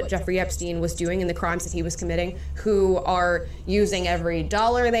active in what Jeffrey Epstein was doing and the crimes that he was committing, who are using every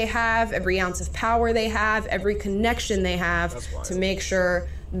dollar they have, every ounce of power they have, every connection they have to make sure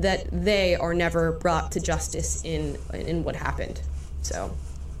that they are never brought to justice in what happened. So,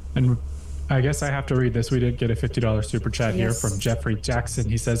 and I guess I have to read this. We did get a $50 super chat here from Jeffrey Jackson.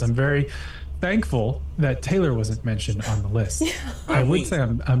 He says, I'm very thankful that Taylor wasn't mentioned on the list. I would say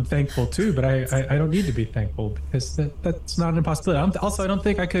I'm thankful too, but I don't need to be thankful because that's not an impossibility. I don't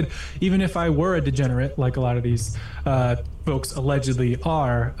think I could, even if I were a degenerate like a lot of these folks allegedly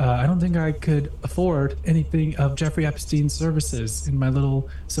are, I don't think I could afford anything of Jeffrey Epstein's services in my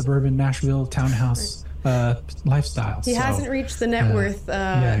little suburban Nashville townhouse lifestyle. He hasn't reached the net worth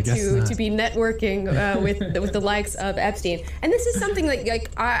to be networking with the likes of Epstein. And this is something that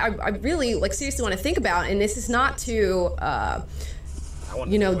I really seriously want to think about. And this is not to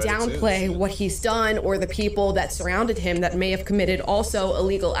downplay what he's done or the people that surrounded him that may have committed also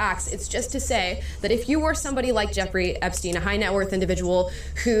illegal acts. It's just to say that if you were somebody like Jeffrey Epstein, a high net worth individual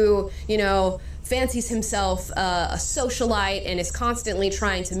who fancies himself a socialite and is constantly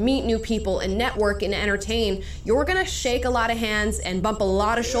trying to meet new people and network and entertain, you're going to shake a lot of hands and bump a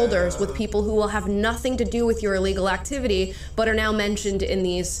lot of shoulders with people who will have nothing to do with your illegal activity but are now mentioned in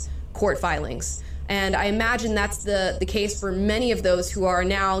these court filings. And I imagine that's the case for many of those who are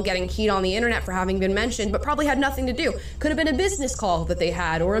now getting heat on the internet for having been mentioned, but probably had nothing to do. Could have been a business call that they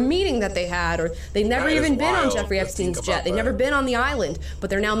had, or a meeting that they had, or they've never even been on Jeffrey Epstein's jet. They've never been on the island, but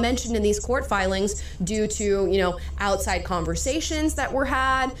they're now mentioned in these court filings due to, outside conversations that were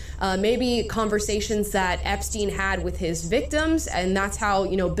had, maybe conversations that Epstein had with his victims, and that's how,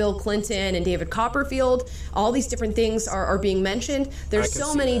 Bill Clinton and David Copperfield, all these different things are being mentioned. There's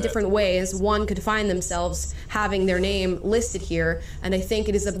so many different ways one could find themselves having their name listed here, and I think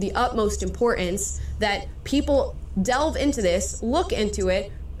it is of the utmost importance that people delve into this, look into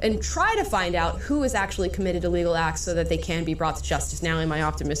it, and try to find out who has actually committed illegal acts so that they can be brought to justice. Now, am I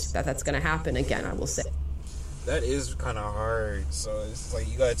optimistic that that's going to happen? Again, I will say. That is kind of hard, so it's like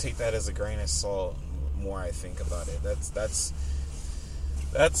you got to take that as a grain of salt. The more I think about it, that's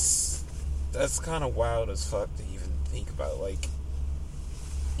kind of wild as fuck to even think about. Like,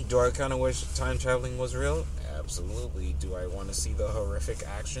 do I kind of wish time traveling was real? Absolutely. Do I want to see the horrific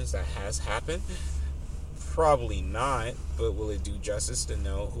actions that has happened? Probably not. But will it do justice to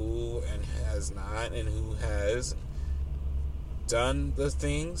know who and has not, and who has done the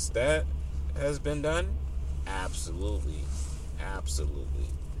things that has been done? Absolutely. Absolutely.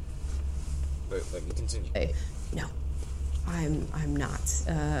 But let me continue. No, I'm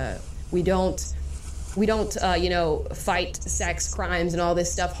not. We don't, fight sex crimes and all this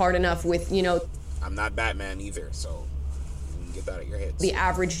stuff hard enough with, I'm not Batman either, so you can get that out of your heads. The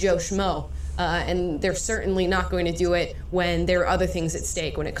average Joe Schmo. And they're certainly not going to do it when there are other things at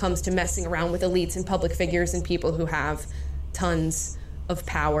stake, when it comes to messing around with elites and public figures and people who have tons of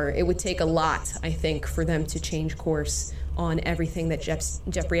power. It would take a lot, I think, for them to change course on everything that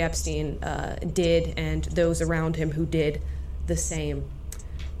Jeffrey Epstein did and those around him who did the same.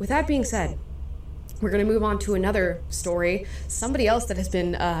 With that being said, we're going to move on to another story. Somebody else that has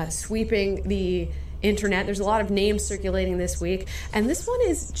been sweeping the internet. There's a lot of names circulating this week, and this one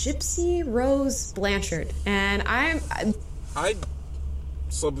is Gypsy Rose Blanchard. And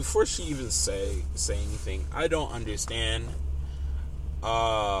so before she even say anything, I don't understand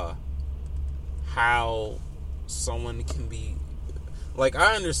how someone can be like,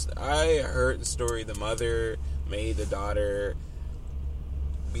 I heard the story, the mother made the daughter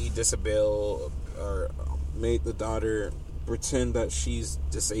be disabled, or made the daughter pretend that she's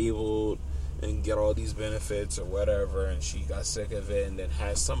disabled and get all these benefits or whatever, and she got sick of it, and then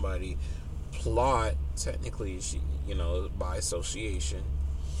has somebody plot, technically, she, by association,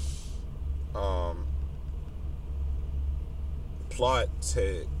 plot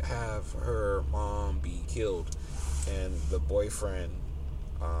to have her mom be killed, and the boyfriend,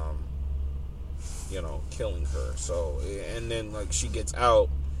 killing her. So, and then like she gets out,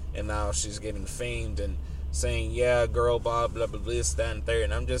 and now she's getting famed and saying, yeah, girl, Bob, blah, blah, blah, this, that, and third.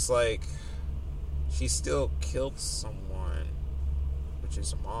 And I'm just like, she still killed someone, which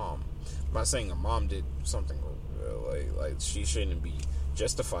is a mom. I'm not saying a mom did something like she shouldn't be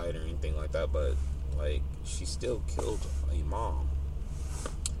justified or anything like that, but like, she still killed a mom.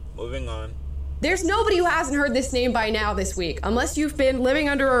 Moving on. There's nobody who hasn't heard this name by now this week. Unless you've been living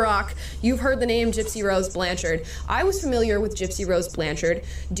under a rock, you've heard the name Gypsy Rose Blanchard. I was familiar with Gypsy Rose Blanchard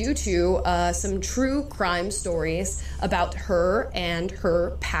due to some true crime stories about her and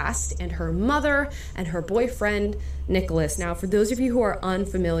her past, and her mother and her boyfriend, Nicholas. Now, for those of you who are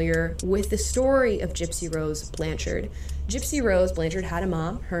unfamiliar with the story of Gypsy Rose Blanchard had a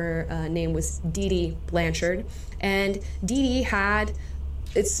mom. Her name was Dee Dee Blanchard, and Dee Dee had...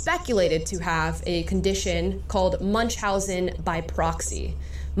 It's speculated to have a condition called Munchausen by proxy.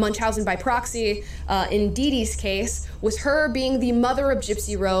 Munchausen by proxy, in Dee Dee's case, was her being the mother of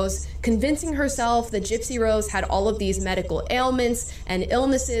Gypsy Rose, convincing herself that Gypsy Rose had all of these medical ailments and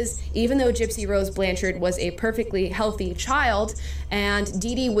illnesses, even though Gypsy Rose Blanchard was a perfectly healthy child, and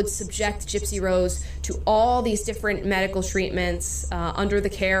Dee Dee would subject Gypsy Rose to all these different medical treatments under the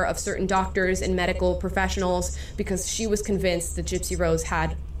care of certain doctors and medical professionals, because she was convinced that Gypsy Rose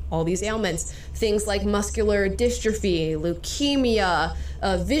had all these ailments, things like muscular dystrophy, leukemia,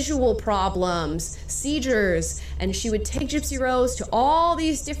 visual problems, seizures, and she would take Gypsy Rose to all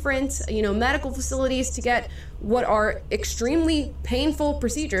these different, medical facilities to get what are extremely painful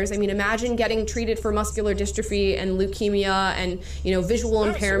procedures. I mean, imagine getting treated for muscular dystrophy and leukemia and, visual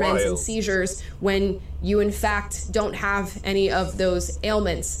impairments and seizures when you in fact don't have any of those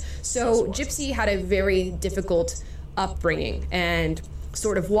ailments. So Gypsy had a very difficult upbringing, and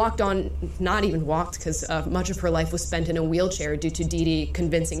sort of not even walked, because much of her life was spent in a wheelchair due to Dee Dee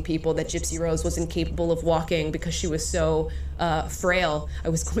convincing people that Gypsy Rose was incapable of walking because she was so frail. I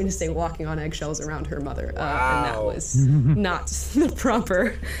was going to say walking on eggshells around her mother, and that was not the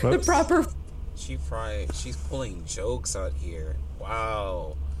proper. She's pulling jokes out here.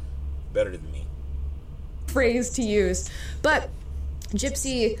 Wow, better than me. Phrase to use, but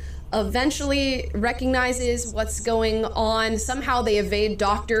Gypsy eventually recognizes what's going on. Somehow they evade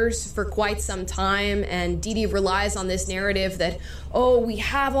doctors for quite some time, and Dee Dee relies on this narrative that, we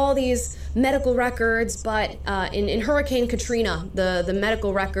have all these medical records, but in Hurricane Katrina, the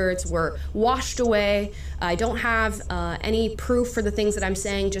medical records were washed away. I don't have any proof for the things that I'm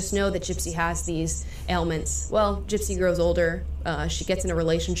saying, just know that Gypsy has these ailments. Well, Gypsy grows older. She gets in a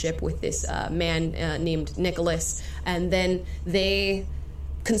relationship with this man named Nicholas, and then they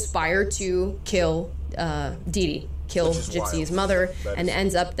conspire to kill Dee Dee, kill Gypsy's mother, and it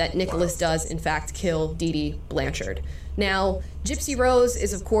ends up that Nicholas does, in fact, kill Dee Dee Blanchard. Now, Gypsy Rose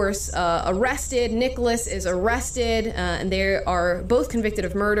is, of course, arrested. Nicholas is arrested, and they are both convicted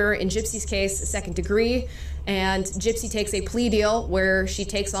of murder. In Gypsy's case, second degree, and Gypsy takes a plea deal where she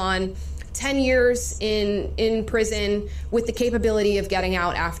takes on 10 years in prison with the capability of getting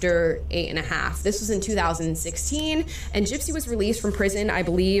out after 8.5. This was in 2016, and Gypsy was released from prison, I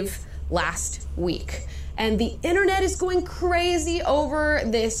believe, last week. And the internet is going crazy over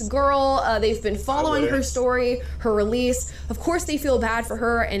this girl. They've been following her story, her release. Of course, they feel bad for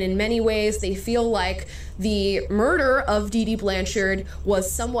her, and in many ways, they feel like the murder of Dee Dee Blanchard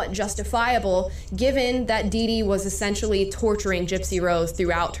was somewhat justifiable, given that Dee Dee was essentially torturing Gypsy Rose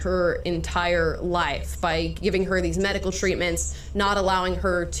throughout her entire life by giving her these medical treatments, not allowing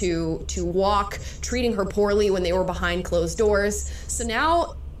her to walk, treating her poorly when they were behind closed doors. So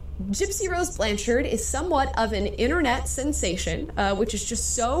now Gypsy Rose Blanchard is somewhat of an internet sensation, which is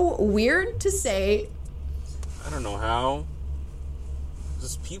just so weird to say. I don't know how.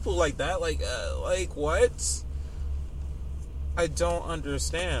 Just people like that, like what? I don't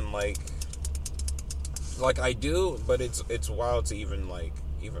understand. Like I do, but it's wild to even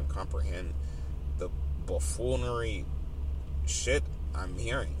comprehend the buffoonery shit I'm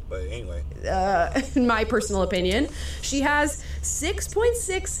hearing. But anyway, in my personal opinion, she has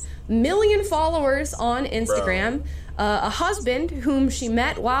 6.6 million followers on Instagram. A husband whom she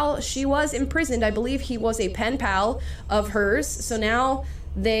met while she was imprisoned. I believe he was a pen pal of hers. So now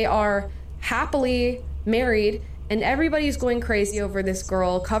they are happily married, and everybody's going crazy over this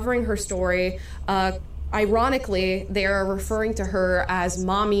girl, covering her story. Ironically, they are referring to her as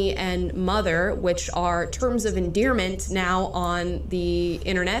mommy and mother, which are terms of endearment now on the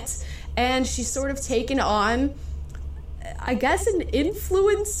internet. And she's sort of taken on, I guess, an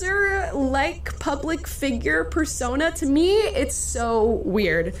influencer-like public figure persona. To me, it's so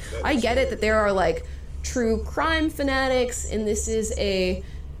weird. I get it that there are like true crime fanatics, and this is a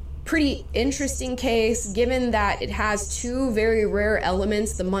pretty interesting case given that it has two very rare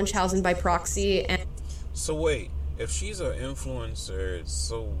elements, the Munchausen by proxy and... So wait, if she's an influencer,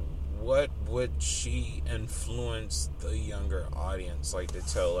 so what would she influence the younger audience, like to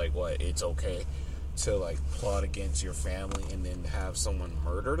tell, like, what, it's okay to, like, plot against your family and then have someone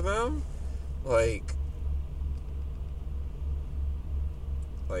murder them? I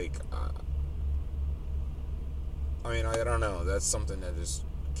mean, I don't know. That's something that just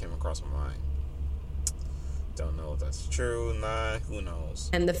came across my mind. Don't know if that's true, not, who knows.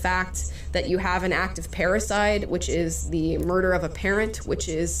 And the fact that you have an active parricide, which is the murder of a parent, which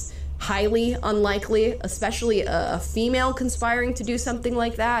is highly unlikely, especially a female conspiring to do something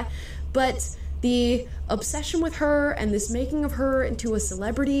like that. But the obsession with her and this making of her into a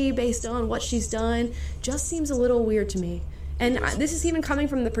celebrity based on what she's done just seems a little weird to me. And this is even coming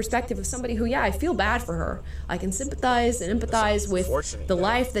from the perspective of somebody who, I feel bad for her. I can sympathize and empathize with the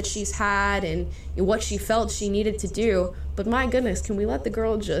life that she's had and what she felt she needed to do. But my goodness, can we let the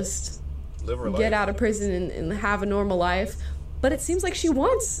girl just get out of prison and have a normal life? But it seems like she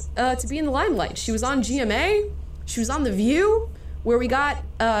wants to be in the limelight. She was on GMA. She was on The View, where we got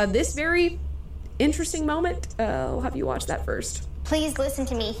this very interesting moment. I'll have you watch that first. Please listen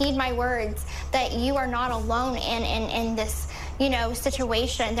to me. Heed my words that you are not alone in this,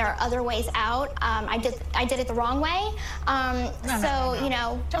 situation. There are other ways out. I did it the wrong way.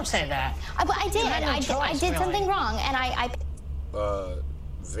 No. Don't say that. But I did. I did something wrong, and I.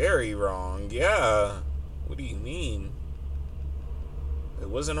 Very wrong. Yeah. What do you mean? It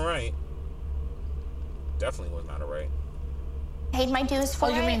wasn't right. Definitely was not right. Paid my dues for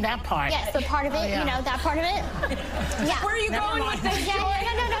it. Oh, you mean that part? Yes, the part of it, that part of it. Yeah. Where are you going with this? No.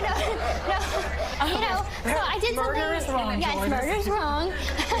 So I did something. Murder is wrong. Yes, murder is wrong.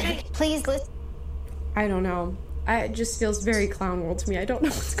 Please listen. I don't know. It just feels very Clown World to me. I don't know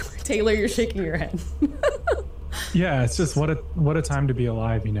what's going on. Taylor, you're shaking your head. Yeah, it's just what a time to be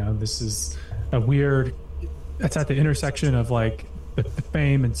alive, This is a weird... It's at the intersection of, like, the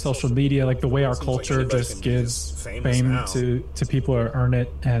fame and social media, like the way our culture just gives fame to people who earn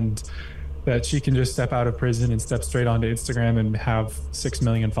it, and that she can just step out of prison and step straight onto Instagram and have 6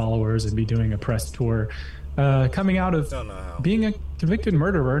 million followers and be doing a press tour, coming out of being a convicted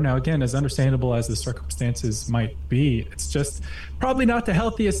murderer. Now, again, as understandable as the circumstances might be, it's just probably not the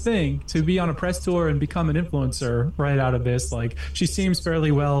healthiest thing to be on a press tour and become an influencer right out of this. Like, she seems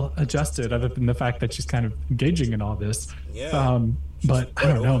fairly well adjusted, other than the fact that she's kind of engaging in all this. But I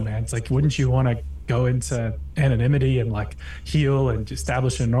don't know, man. It's like, wouldn't you want to go into anonymity and like heal and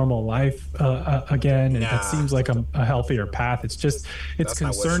establish a normal life again? And that seems like a healthier path. It's just, it's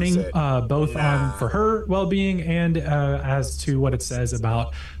concerning both for her well-being and as to what it says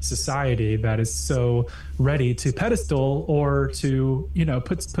about society that is so ready to pedestal or to,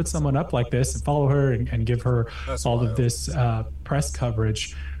 put someone up like this and follow her and give her all of this press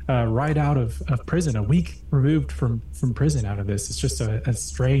coverage. Right out of prison, a week removed from prison out of this. It's just a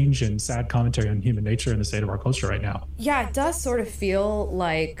strange and sad commentary on human nature and the state of our culture right now. Yeah, it does sort of feel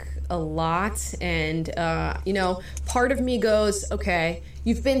like a lot. And, part of me goes, okay,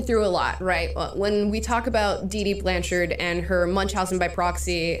 you've been through a lot, right? When we talk about Dee Dee Blanchard and her Munchausen by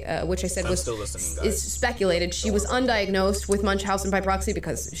proxy, which I said is speculated. She was undiagnosed with Munchausen by proxy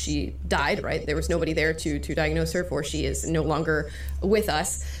because she died, right? There was nobody there to diagnose her, for she is no longer with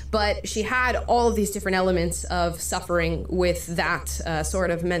us. But she had all of these different elements of suffering with that sort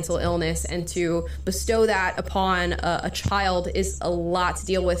of mental illness, and to bestow that upon a child is a lot to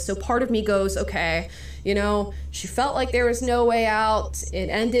deal with. So part of me goes, okay, she felt like there was no way out. It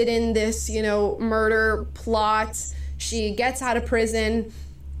ended in this, murder plot. She gets out of prison.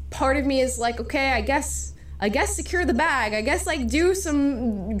 Part of me is like, okay, I guess secure the bag. I guess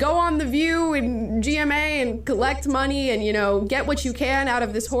go on The View and GMA and collect money and, get what you can out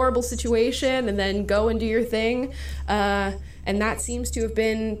of this horrible situation and then go and do your thing. and that seems to have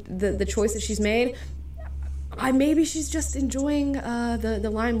been the choice that she's made. Maybe she's just enjoying the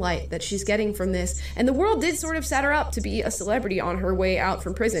limelight that she's getting from this. And the world did sort of set her up to be a celebrity on her way out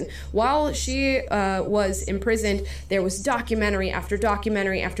from prison. While she was imprisoned, there was documentary after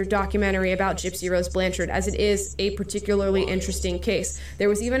documentary after documentary about Gypsy Rose Blanchard, as it is a particularly interesting case. There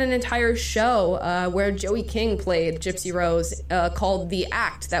was even an entire show where Joey King played Gypsy Rose called The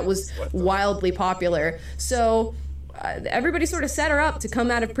Act that was wildly popular. So everybody sort of set her up to come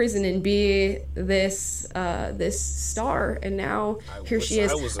out of prison and be this star, and now here she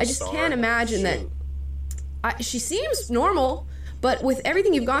is. I just can't imagine that. She seems normal, but with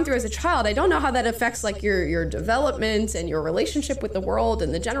everything you've gone through as a child, I don't know how that affects like your development and your relationship with the world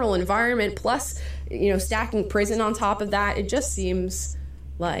and the general environment. Plus, stacking prison on top of that, it just seems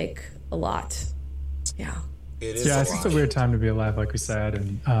like a lot. Yeah. It's just a weird time to be alive, like we said,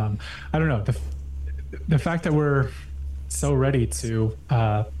 and I don't know the fact that we're so ready to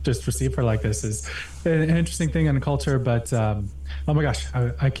just receive her like this is an interesting thing in culture, but oh my gosh,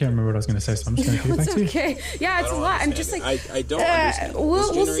 I can't remember what I was going to say, so I'm just going to give it back to you. Okay. Yeah, it's a lot. I'm just like, I don't understand.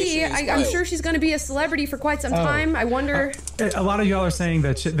 We'll see. I'm sure she's going to be a celebrity for quite some time. I wonder. A lot of y'all are saying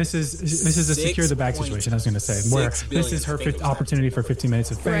that this is a secure the bag situation. I was going to say where this is her opportunity for 15 minutes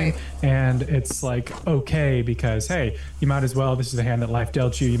of fame, and it's like okay because hey, you might as well. This is the hand that life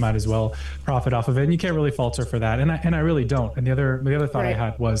dealt you. You might as well profit off of it, and you can't really fault her for that. And I really don't. And the other thought I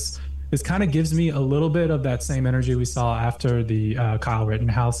had was, this kind of gives me a little bit of that same energy we saw after the Kyle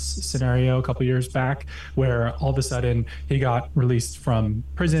Rittenhouse scenario a couple years back, where all of a sudden he got released from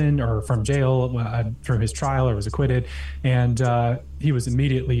prison or from jail through his trial or was acquitted. And he was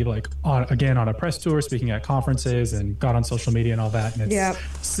immediately like on a press tour, speaking at conferences and got on social media and all that. And it's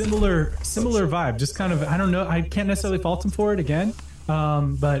similar vibe, just kind of, I don't know. I can't necessarily fault him for it again.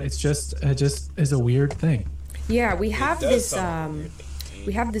 But it just is a weird thing. Yeah, we have this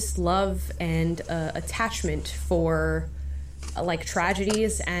love and attachment for like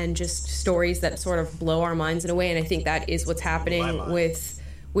tragedies and just stories that sort of blow our minds in a way, and I think that is what's happening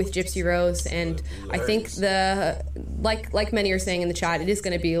with Gypsy Rose. And I think like many are saying in the chat, it is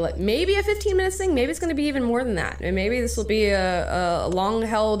going to be like maybe a 15-minute thing, maybe it's going to be even more than that, and maybe this will be a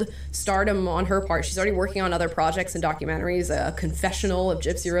long-held stardom on her part. She's already working on other projects and documentaries, a confessional of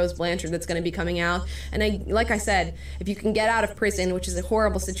Gypsy Rose Blanchard that's going to be coming out. And like I said, if you can get out of prison, which is a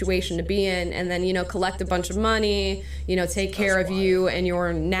horrible situation to be in, and then collect a bunch of money, take care of you and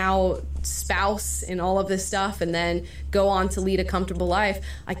your now spouse and all of this stuff, and then go on to lead a comfortable life.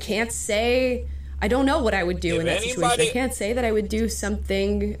 I don't know what I would do in that situation. I can't say that I would do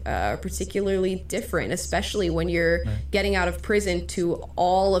something particularly different, especially when you're getting out of prison to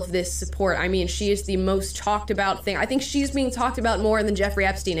all of this support. I mean, she is the most talked about thing. I think she's being talked about more than Jeffrey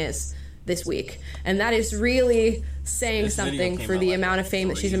Epstein is this week, and that is really saying something for the amount of fame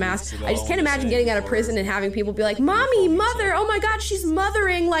that she's amassed. I just can't imagine getting out of prison and having people be like, mommy, mother, oh my god, she's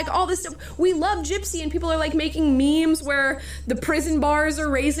mothering, like all this stuff. We love Gypsy, and people are like making memes where the prison bars are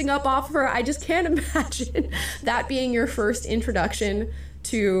raising up off of her. I just can't imagine that being your first introduction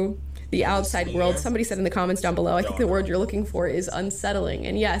to the outside world. Somebody said in the comments down below, I think the word you're looking for is unsettling,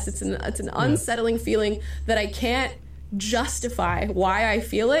 and yes, it's an unsettling feeling that I can't justify why I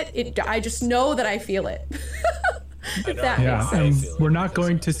feel it. I just know that I feel it. And we're not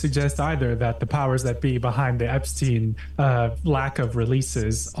going to suggest either that the powers that be behind the Epstein lack of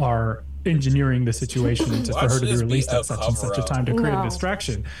releases are engineering the situation for her to be released at such and such a time to create a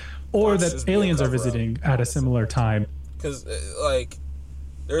distraction, or that aliens are visiting at a similar time. Because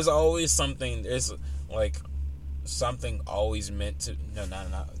there's always something. There's something always meant to.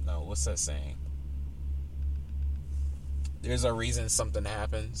 No. What's that saying? There's a reason something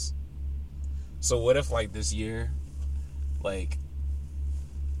happens. So what if this year,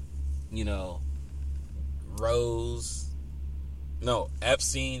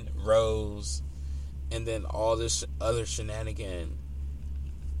 Epstein, Rose, and then all this other shenanigan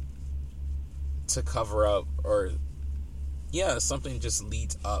to cover up, or something just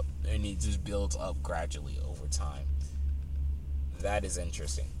leads up and it just builds up gradually over time. That is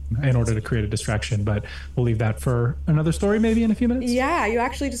interesting. In order to create a distraction, but we'll leave that for another story maybe in a few minutes. Yeah, you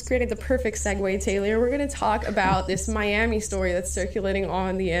actually just created the perfect segue, Taylor. We're going to talk about this Miami story that's circulating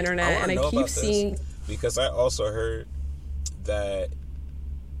on the internet, and I keep seeing... Because I also heard that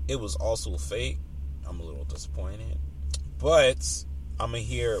it was also fake. I'm a little disappointed, but I'm going to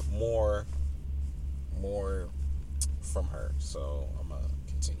hear more from her, so I'm going to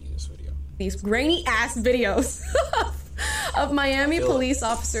continue this video. These grainy-ass videos of Miami police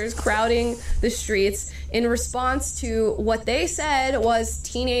officers crowding the streets in response to what they said was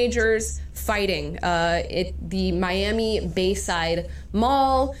teenagers fighting at the Miami Bayside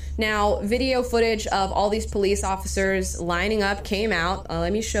Mall. Now, video footage of all these police officers lining up came out.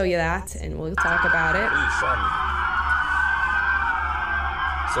 Let me show you that, and we'll talk about it. Please show me.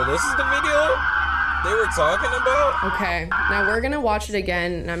 So this is the video they were talking about? Okay, now we're gonna watch it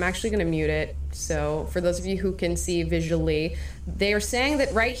again, and I'm actually gonna mute it. So for those of you who can see visually, they are saying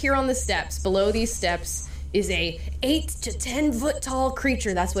that right here on the steps, below these steps, is a 8 to 10 foot tall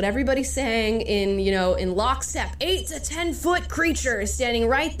creature. That's what everybody's saying in lockstep. 8 to 10 foot creature is standing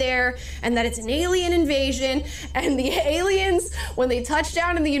right there, and that it's an alien invasion. And the aliens, when they touched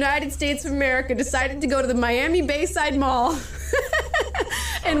down in the United States of America, decided to go to the Miami Bayside Mall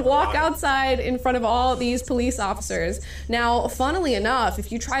and walk outside in front of all these police officers. Now, funnily enough,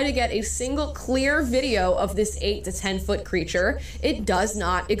 if you try to get a single clear video of this 8 to 10 foot creature, it does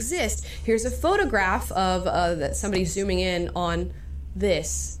not exist. Here's a photograph of that somebody zooming in on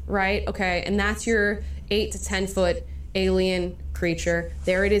this, right? Okay, and that's your 8 to 10 foot alien creature.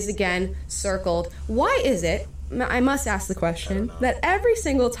 There it is again, circled. Why is it, I must ask the question, that every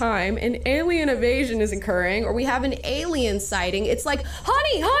single time an alien invasion is occurring or we have an alien sighting, it's like,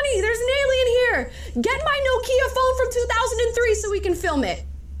 honey, there's an alien here. Get my Nokia phone from 2003 so we can film it.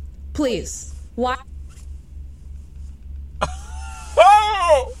 Please. Why?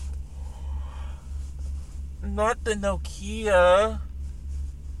 Oh! Not the Nokia.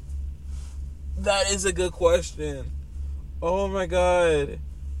 That is a good question. Oh my god.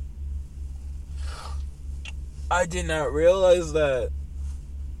 I did not realize that.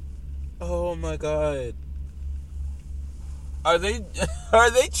 Oh my god. Are they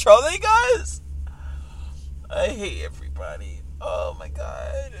trolling us? I hate everybody. Oh my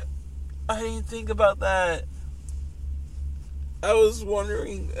god. I didn't think about that. I was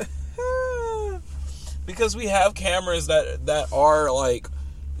wondering because we have cameras that are like,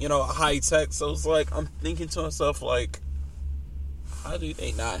 high tech, so it's like I'm thinking to myself like, how do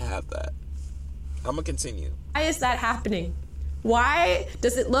they not have that? I'm gonna continue. Why is that happening? Why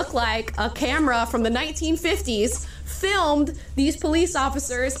does it look like a camera from the 1950s filmed these police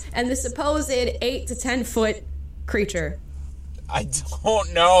officers and the supposed 8 to 10 foot creature? I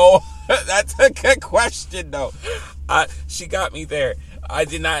don't know. That's a good question, though. She got me there. I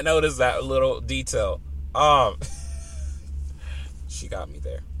did not notice that little detail. She got me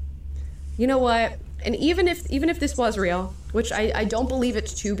there. You know what? And even if this was real, which I don't believe it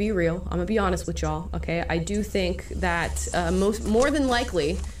to be real, I'm gonna be honest with y'all. Okay, I do think that more than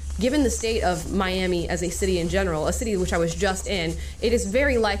likely, given the state of Miami as a city in general, a city which I was just in, it is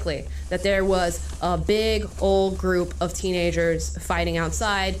very likely that there was a big old group of teenagers fighting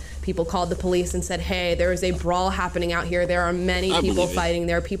outside. People called the police and said, hey, there is a brawl happening out here. There are many people fighting.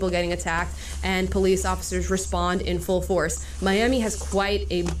 There are people getting attacked, and police officers respond in full force. Miami has quite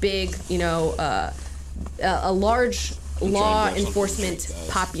a big, a large law enforcement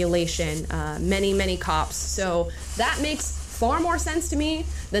population, many cops. So that makes far more sense to me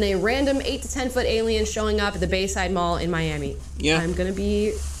than a random 8 to 10 foot alien showing up at the Bayside Mall in Miami. Yeah. I'm gonna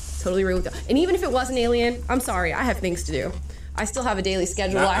be totally real with you. And even if it was an alien, I'm sorry, I have things to do. I still have a daily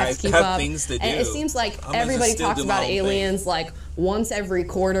schedule. I have to keep up. Things to do. And it seems like everybody talks about aliens like once every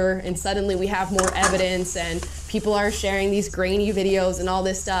quarter, and suddenly we have more evidence, and people are sharing these grainy videos and all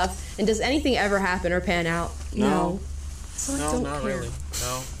this stuff. And does anything ever happen or pan out? No. So no, don't not care. really.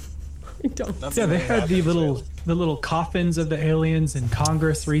 No. I don't. Yeah, they had the little coffins of the aliens in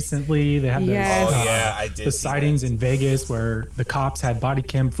Congress recently. They had I did the sightings in Vegas where the cops had body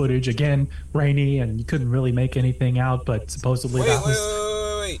cam footage, again, rainy, and you couldn't really make anything out, but supposedly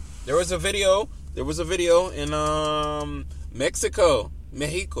Wait. There was a video in Mexico.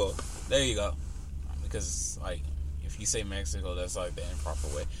 There you go. Because like if you say Mexico, that's like the improper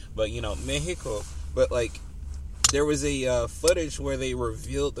way. But Mexico. But like there was a footage where they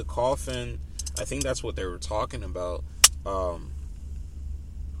revealed the coffin. I think that's what they were talking about, of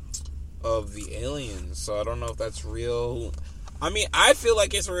the aliens. So I don't know if that's real. I mean, I feel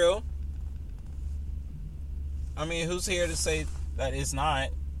like it's real. I mean, who's here to say that it's not?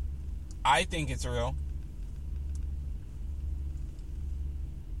 I think it's real.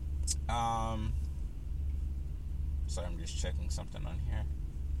 Sorry, I'm just checking something on here.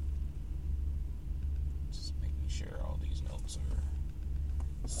 Just making sure all these notes are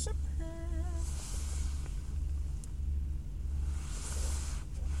super.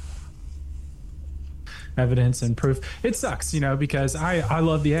 evidence and proof. It sucks, because I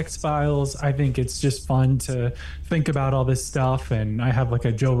love the X-Files. I think it's just fun to think about all this stuff, and I have like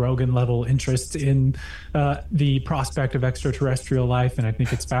a Joe Rogan level interest in the prospect of extraterrestrial life, and I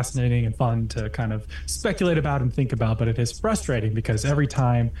think it's fascinating and fun to kind of speculate about and think about, but it is frustrating because every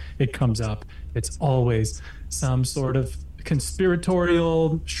time it comes up, it's always some sort of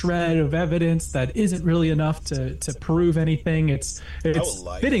conspiratorial shred of evidence that isn't really enough to prove anything. It's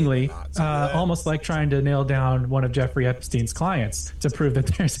fittingly almost like trying to nail down one of Jeffrey Epstein's clients to prove that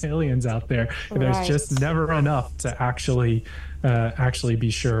there's aliens out there. There's just never enough to actually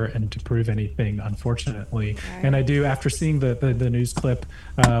be sure and to prove anything, unfortunately. Right. And I do, after seeing the news clip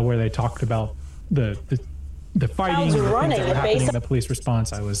where they talked about the fighting and the things that were happening in the police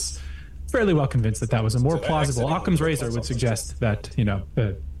response, I was fairly well convinced that was a more plausible. Occam's razor would suggest that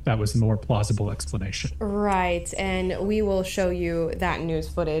that was a more plausible explanation. Right, and we will show you that news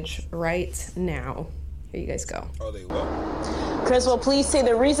footage right now. Here you guys go. Oh, they will. Criswell, police say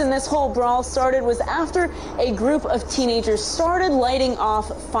the reason this whole brawl started was after a group of teenagers started lighting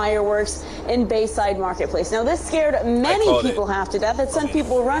off fireworks in Bayside Marketplace. Now, this scared many people half to death. It sent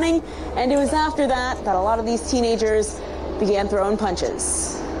people running, and it was after that a lot of these teenagers began throwing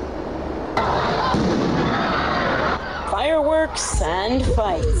punches. Fireworks and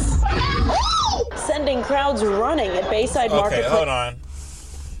fights, sending crowds running at Bayside Marketplace. Okay, hold on.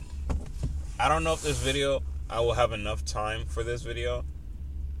 I don't know if this video, I will have enough time for this video,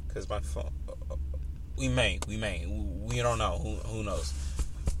 because my phone, we may, we don't know, who knows.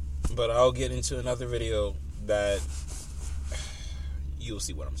 But I'll get into another video that you'll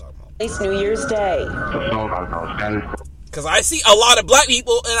see what I'm talking about. It's New Year's Day. Because I see a lot of black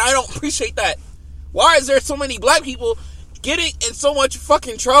people, and I don't appreciate that. Why is there so many black people getting in so much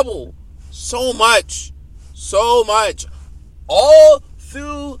fucking trouble? So much. All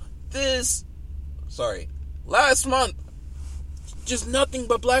through this, last month. Just nothing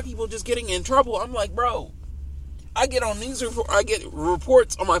but black people just getting in trouble. I'm like, bro, I get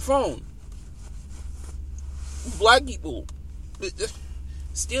reports on my phone. Black people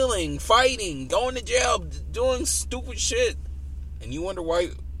stealing, fighting, going to jail, doing stupid shit. And you wonder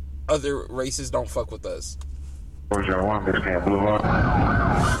why other races don't fuck with us. The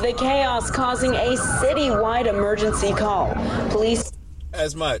chaos causing a citywide emergency call. Police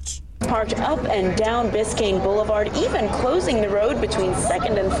as much parked up and down Biscayne Boulevard, even closing the road between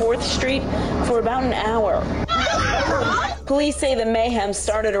 2nd and 4th Street for about an hour. Police say the mayhem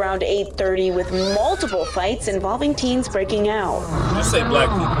started around 8:30 with multiple fights involving teens breaking out. Just say black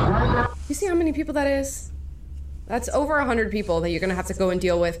people. You see how many people that is? That's over 100 people that you're going to have to go and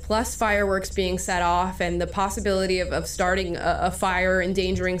deal with, plus fireworks being set off and the possibility of starting a fire,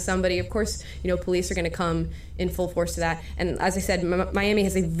 endangering somebody. Of course, police are going to come in full force to that. And as I said, Miami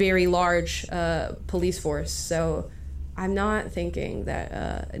has a very large police force, so I'm not thinking that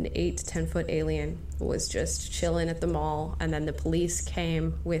an 8 to 10 foot alien was just chilling at the mall and then the police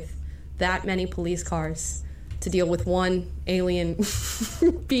came with that many police cars to deal with one alien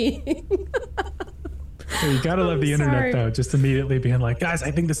being. You gotta love the internet, though, just immediately being like, guys,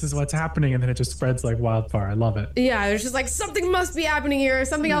 I think this is what's happening, and then it just spreads like wildfire. I love it. Yeah, there's just like, something must be happening here.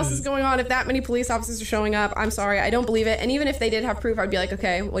 Something else is going on. If that many police officers are showing up, I'm sorry, I don't believe it. And even if they did have proof, I'd be like,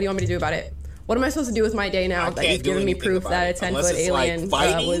 okay, what do you want me to do about it? What am I supposed to do with my day now that you've given me proof that a 10-foot alien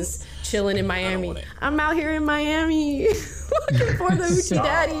was chilling in Miami? I'm out here in Miami looking for the Hoochie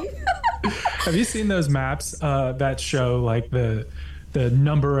Daddy. Have you seen those maps that show like the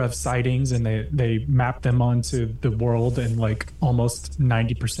number of sightings, and they map them onto the world, and like almost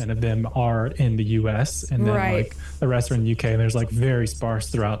 90% of them are in the US, and then like the rest are in the UK, and there's like very sparse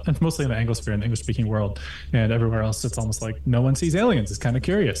throughout, and mostly in the Anglosphere, in the English speaking world, and everywhere else it's almost like no one sees aliens. It's kind of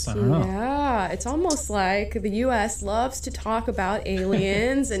curious. I don't know. Yeah, it's almost like the US loves to talk about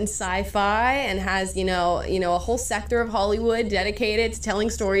aliens and sci-fi, and has a whole sector of Hollywood dedicated to telling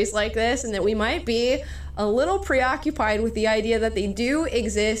stories like this, and that we might be a little preoccupied with the idea that they do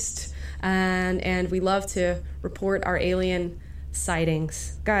exist, and we love to report our alien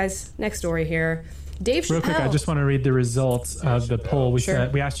sightings. Guys, next story here. Dave Chappelle. Real quick, I just want to read the results of the poll. We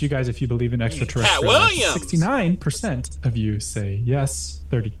asked you guys if you believe in extraterrestrial. 69% of you say yes,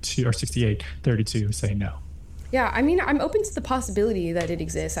 32 say no. Yeah, I mean, I'm open to the possibility that it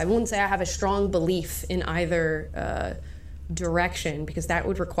exists. I wouldn't say I have a strong belief in either direction, because that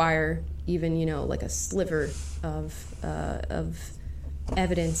would require even like a sliver of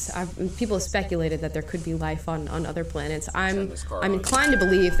evidence. People have speculated that there could be life on other planets. I'm inclined to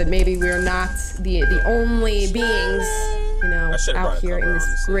believe that maybe we're not the only beings out here in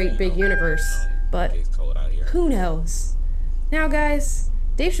this great big universe, but who knows. Now guys,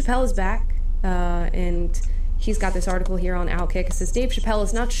 Dave Chappelle is back. and he's got this article here on Outkick. It says Dave Chappelle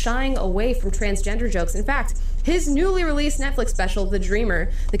is not shying away from transgender jokes. In fact, his newly released Netflix special, The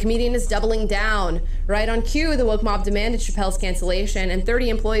Dreamer, the comedian is doubling down. Right on cue, the woke mob demanded Chappelle's cancellation, and 30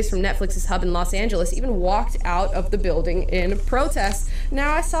 employees from Netflix's hub in Los Angeles even walked out of the building in protest.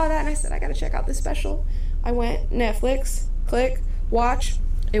 Now, I saw that and I said, I gotta check out this special. I went, Netflix, click, watch.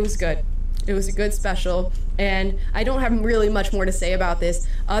 It was good. It was a good special, and I don't have really much more to say about this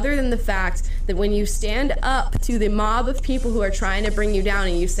other than the fact that when you stand up to the mob of people who are trying to bring you down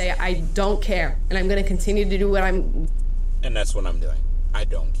and you say, I don't care, and I'm going to continue to do what I'm... And that's what I'm doing. I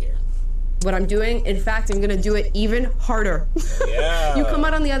don't care. What I'm doing, in fact, I'm going to do it even harder. Yeah. You come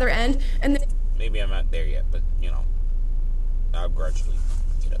out on the other end, and... Maybe I'm not there yet, but, you know, I'll gradually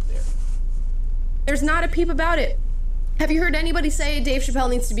get up there. There's not a peep about it. Have you heard anybody say Dave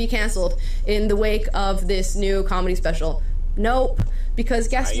Chappelle needs to be canceled in the wake of this new comedy special? Nope. Because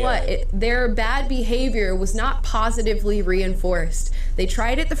guess what? Their bad behavior was not positively reinforced. They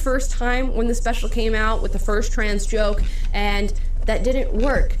tried it the first time when the special came out with the first trans joke, and that didn't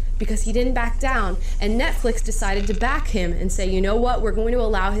work because he didn't back down. And Netflix decided to back him and say, you know what? We're going to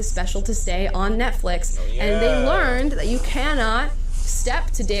allow his special to stay on Netflix. And they learned that you cannot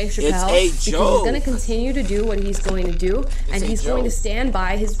step to Dave Chappelle because he's going to continue to do what he's going to do, and he's going to stand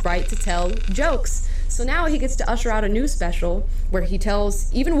by his right to tell jokes. So now he gets to usher out a new special where he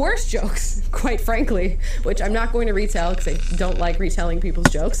tells even worse jokes, quite frankly, which I'm not going to retell because I don't like retelling people's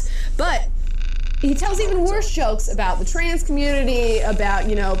jokes, but he tells even worse jokes about the trans community, about,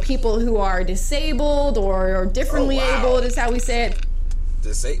 you know, people who are disabled or differently abled is how we say it.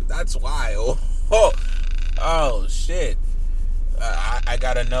 That's wild. Oh shit. I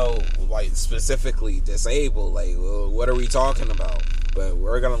gotta know, like, specifically disabled, like, what are we talking about? But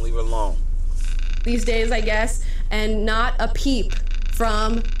we're gonna leave it alone. These days, I guess, and not a peep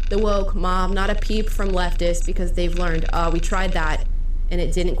from the woke mob, not a peep from leftists, because they've learned, we tried that and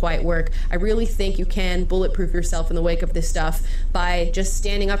it didn't quite work. I really think you can bulletproof yourself in the wake of this stuff by just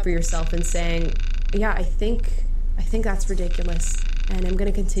standing up for yourself and saying, yeah, I think that's ridiculous. And I'm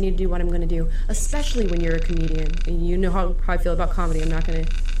going to continue to do what I'm going to do, especially when you're a comedian. And you know how I feel about comedy. I'm not going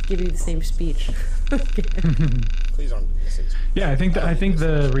to give you the same speech. Please don't. Yeah, I think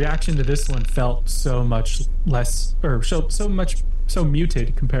the reaction to this one felt so much less, or so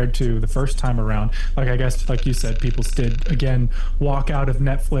muted compared to the first time around. Like, I guess, like you said, people did again walk out of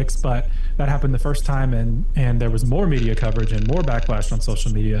Netflix, but that happened the first time, and there was more media coverage and more backlash on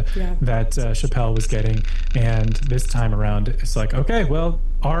social media that Chappelle was getting. And this time around, it's like, okay, well,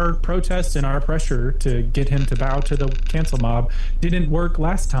 our protest and our pressure to get him to bow to the cancel mob didn't work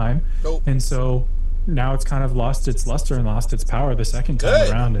last time. Nope. And so now it's kind of lost its luster and lost its power the second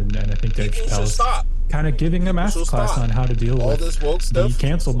time around. And I think Dave Chappelle's kind of giving a masterclass on how to deal with the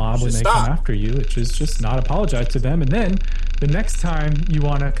cancel mob when they come after you, which is just not apologize to them. And then the next time you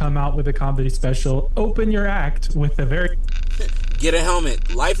want to come out with a comedy special, open your act with a very... Get a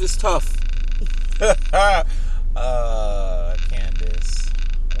helmet. Life is tough. Candace,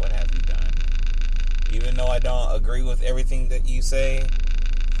 what have you done? Even though I don't agree with everything that you say,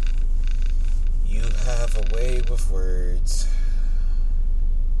 you have a way with words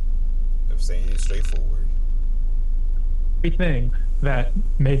of saying it straightforward. Everything that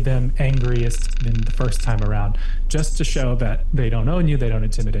made them angriest in the first time around, just to show that they don't own you, they don't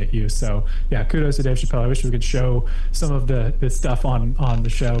intimidate you. So yeah, kudos to Dave Chappelle. I wish we could show some of the stuff on the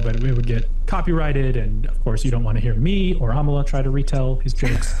show, but we would get copyrighted, and of course you don't want to hear me or Amala try to retell his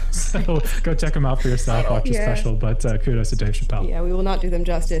jokes. So go check him out for yourself, watch the special, but kudos to Dave Chappelle. Yeah, we will not do them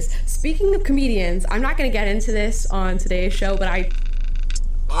justice. Speaking of comedians, I'm not going to get into this on today's show, but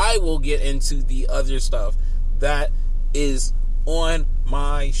I will get into the other stuff that is on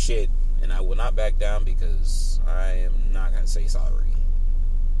my shit, and I will not back down because I am not going to say sorry.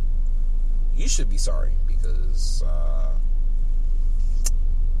 You should be sorry because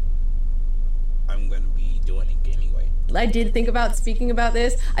I'm going to be doing it anyway. I did think about speaking about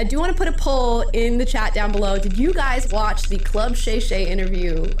this. I do want to put a poll in the chat down below. Did you guys watch the Club Shay Shay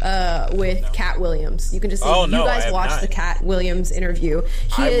interview with Cat Williams? You can just say you guys watched the Cat Williams interview.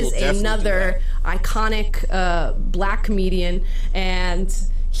 He is another iconic black comedian, and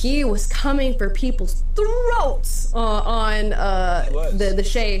he was coming for people's throats on the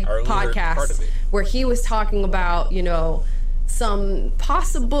Shay podcast, where he was talking about, you know, some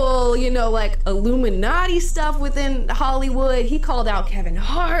possible, you know, like Illuminati stuff within Hollywood. He called out Kevin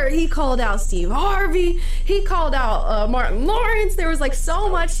Hart. He called out Steve Harvey. He called out Martin Lawrence. There was like so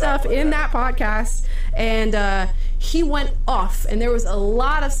much stuff in that podcast. And he went off, and there was a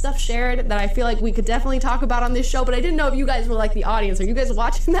lot of stuff shared that I feel like we could definitely talk about on this show, but I didn't know if you guys were like the audience. Are you guys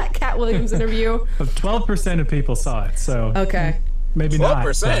watching that Cat Williams interview? 12% of people saw it, so okay, maybe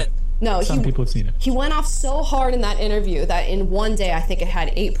 12%. Not. No, some people have seen it. He went off so hard in that interview that in one day, I think it had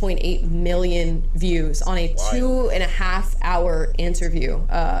 8.8 million views on a 2.5 hour interview.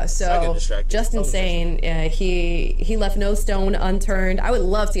 So just insane. He left no stone unturned. I would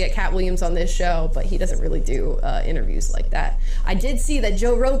love to get Cat Williams on this show, but he doesn't really do interviews like that. I did see that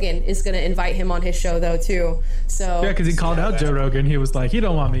Joe Rogan is going to invite him on his show though too. So yeah, because he called out Joe Rogan. He was like, he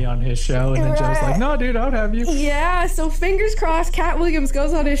don't want me on his show, and then Joe's like, no, dude, I'll have you. Yeah. So fingers crossed, Cat Williams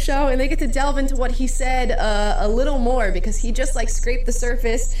goes on his show, and they get to delve into what he said a little more, because he just like scraped the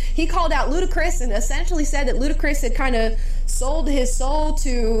surface. He called out Ludacris and essentially said that Ludacris had kind of sold his soul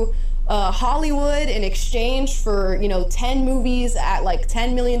to Hollywood in exchange for 10 movies at like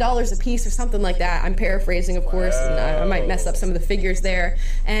 $10 million a piece or something like that. I'm paraphrasing, of course, and I might mess up some of the figures there.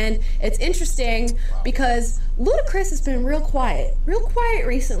 And it's interesting because Ludacris has been real quiet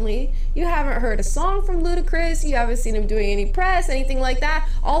recently. You haven't heard a song from Ludacris. You haven't seen him doing any press, anything like that.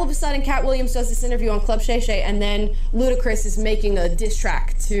 All of a sudden, Cat Williams does this interview on Club Shay Shay, and then Ludacris is making a diss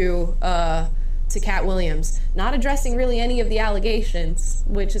track to Cat Williams, not addressing really any of the allegations,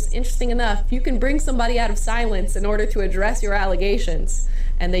 which is interesting enough. You can bring somebody out of silence in order to address your allegations,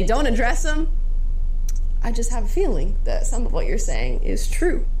 and they don't address them. I just have a feeling that some of what you're saying is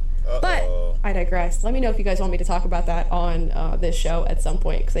true. But I digress. Let me know if you guys want me to talk about that on this show at some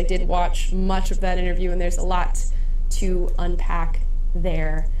point, because I did watch much of that interview, and there's a lot to unpack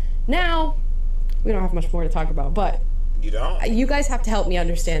there. Now, we don't have much more to talk about, but you don't. You guys have to help me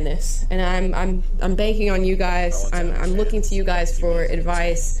understand this, and I'm banking on you guys. I'm looking to you guys for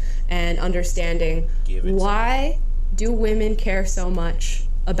advice and understanding. Why do women care so much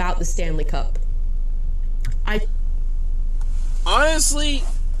about the Stanley Cup? Honestly,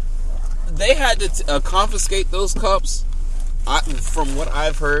 they had to confiscate those cups. From what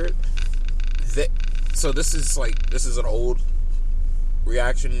I've heard, so this is an old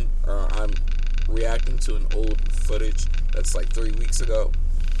reaction. I'm reacting to an old footage that's like 3 weeks ago.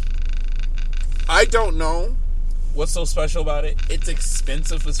 I don't know what's so special about it. It's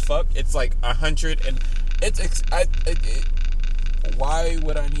expensive as fuck. It's like $100, and why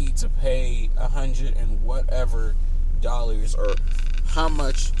would I need to pay $100 and whatever dollars, or how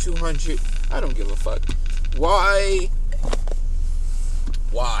much? $200? I don't give a fuck. Why?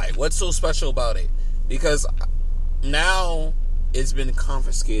 What's so special about it? Because now it's been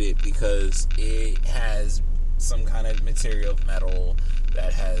confiscated because it has some kind of material, metal,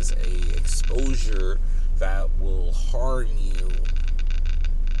 that has a exposure that will harm you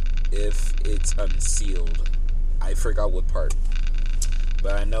if it's unsealed. I forgot what part,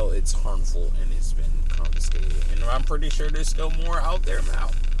 but I know it's harmful and it's been confiscated, and I'm pretty sure there's still more out there now.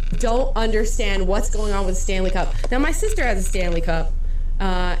 Don't understand what's going on with the Stanley Cup. Now, my sister has a Stanley Cup,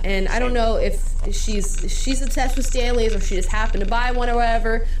 and I don't know if she's obsessed with Stanleys or she just happened to buy one or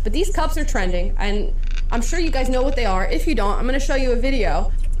whatever, but these cups are trending, and I'm sure you guys know what they are. If you don't, I'm going to show you a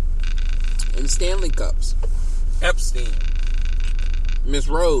video. And Stanley Cups. Epstein. Miss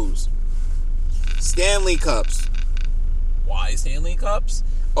Rose. Stanley Cups. Why Stanley Cups?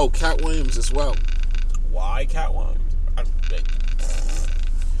 Oh, Cat Williams as well. Why Cat Williams?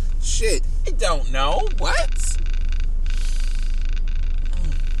 Shit, I don't know. What?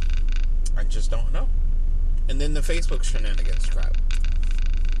 I just don't know. And then the Facebook shenanigans crap.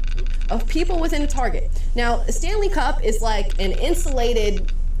 Of people within a Target. Now, a Stanley Cup is like an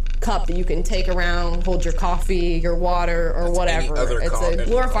insulated cup that you can take around, hold your coffee, your water, or whatever. It's a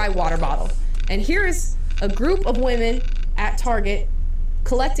glorified water bottle. And here's a group of women at Target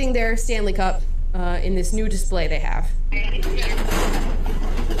collecting their Stanley Cup in this new display they have.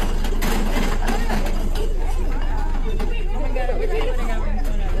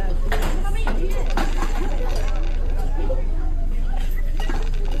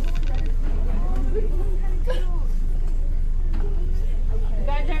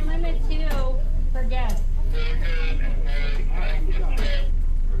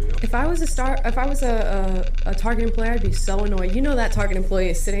 If I was a Target employee, I'd be so annoyed. You know that Target employee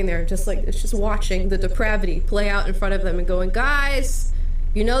is sitting there just watching the depravity play out in front of them and going, guys,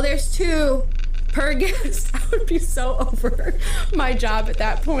 you know there's 2 per guest. I would be so over my job at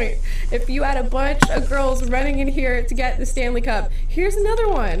that point. If you had a bunch of girls running in here to get the Stanley Cup. Here's another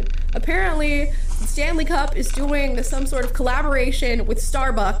one. Apparently, the Stanley Cup is doing some sort of collaboration with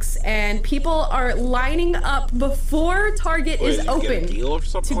Starbucks, and people are lining up before Target is open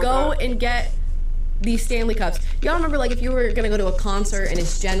to go and get these Stanley Cups. Y'all remember, like, if you were gonna go to a concert and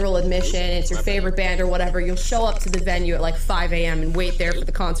it's general admission, it's your favorite band or whatever, you'll show up to the venue at like 5 a.m. and wait there for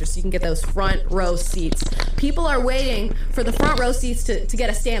the concert so you can get those front row seats. People are waiting for the front row seats to get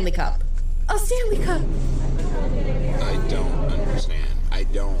a Stanley Cup. A Stanley Cup. I don't understand. I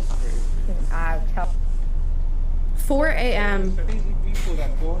don't. 4 a.m.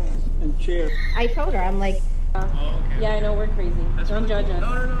 I told her, I'm like, yeah, I know we're crazy. Don't judge us.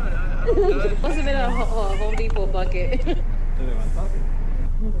 No. Must have been a Home Depot bucket.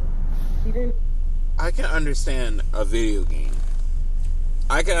 I can understand a video game.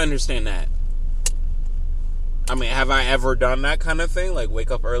 I can understand that. I mean, have I ever done that kind of thing? Like,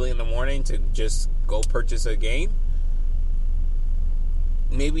 wake up early in the morning to just go purchase a game?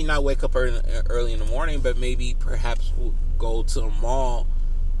 Maybe not wake up early in the morning, but maybe perhaps go to a mall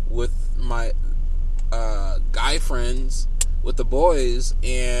with my guy friends, with the boys,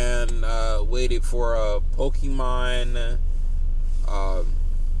 and waited for a Pokemon, I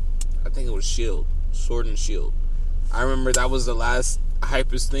think it was Sword and Shield. I remember that was the last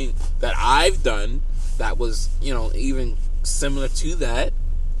hypest thing that I've done that was, even similar to that.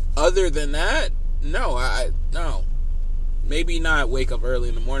 Other than that, no. Maybe not wake up early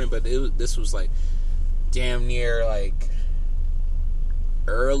in the morning, but this was like damn near like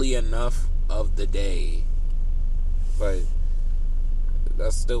early enough of the day. But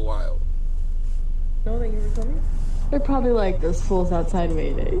that's still wild. No, that you were coming? They're probably like, this fool's outside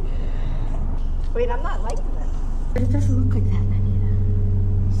Mayday. Wait, I'm not liking that. It doesn't look like that many.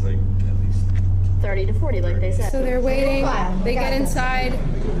 It's like at least 30 to 40, like they said. So they're waiting. They get inside.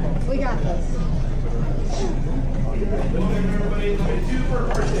 We got this.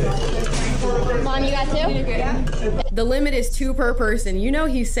 Mom, you got two? Yeah. The limit is 2 per person. You know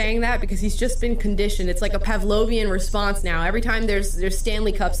he's saying that because he's just been conditioned. It's like a Pavlovian response now. Every time there's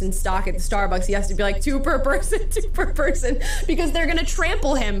Stanley Cups in stock at the Starbucks, he has to be like 2 per person, 2 per person, because they're gonna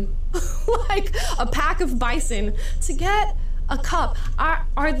trample him like a pack of bison to get a cup.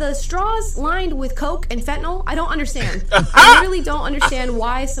 Are the straws lined with Coke and fentanyl? I don't understand. I really don't understand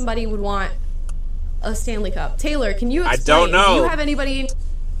why somebody would want a Stanley Cup. Taylor, can you explain? I don't know. Do you have anybody?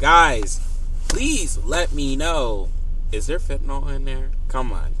 Guys, please let me know. Is there fentanyl in there?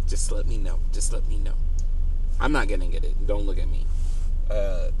 Come on, just let me know. Just let me know. I'm not gonna get it. Don't look at me.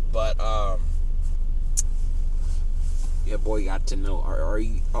 Yeah, boy, got to know. Are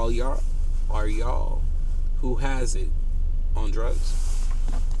y'all who has it on drugs?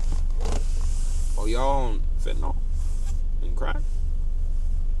 Are y'all on fentanyl and crack?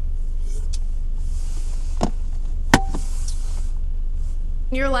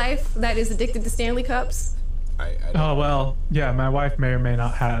 In your life that is addicted to Stanley Cups? Oh, well, yeah, my wife may or may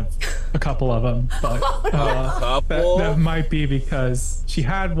not have a couple of them, but that might be because she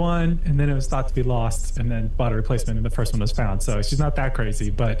had one and then it was thought to be lost and then bought a replacement and the first one was found. So she's not that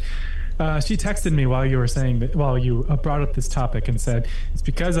crazy, but she texted me while you were saying that, while you brought up this topic, and said, it's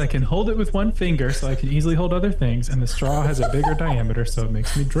because I can hold it with one finger so I can easily hold other things, and the straw has a bigger diameter so it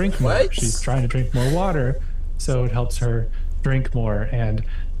makes me drink more. What? She's trying to drink more water so it helps her drink more. And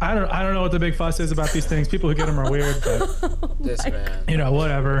I don't know what the big fuss is about these things. People who get them are weird, but this man,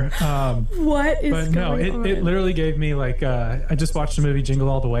 whatever. What is but no, it literally gave me like I just watched the movie Jingle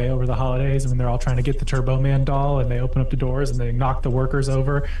All the Way over the holidays, and when they're all trying to get the Turbo Man doll and they open up the doors and they knock the workers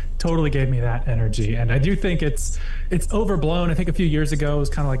over, totally gave me that energy. And I do think it's overblown. I think a few years ago it was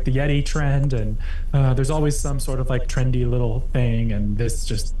kind of like the Yeti trend, and there's always some sort of like trendy little thing, and this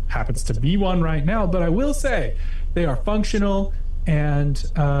just happens to be one right now. But I will say they are functional, and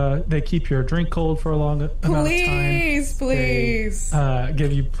they keep your drink cold for a long amount of time. Please. They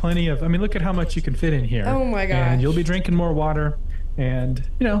give you plenty of, look at how much you can fit in here. Oh my gosh. And you'll be drinking more water. And,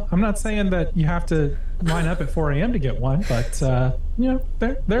 I'm not saying that you have to line up at 4 a.m. to get one, but,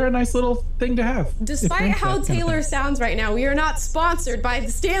 they're a nice little thing to have. Despite how Taylor sounds right now, we are not sponsored by the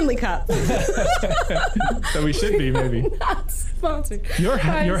Stanley Cup. So we should be, maybe. Not sponsored. Your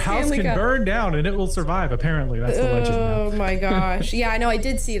house can burn down and it will survive, apparently. That's the legend now. Oh my gosh. Yeah, I know. I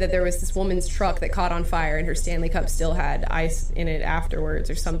did see that there was this woman's truck that caught on fire and her Stanley Cup still had ice in it afterwards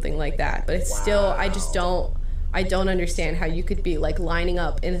or something like that. But it's still, I don't understand how you could be like lining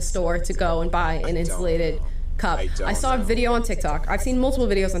up in a store to go and buy an insulated cup. I saw a video on TikTok. I've seen multiple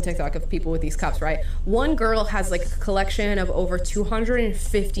videos on TikTok of people with these cups, right? One girl has like a collection of over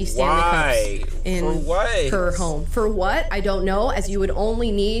 250 Stanley Cups in her home. For what? I don't know, as you would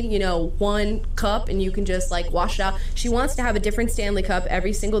only need, one cup and you can just like wash it out. She wants to have a different Stanley Cup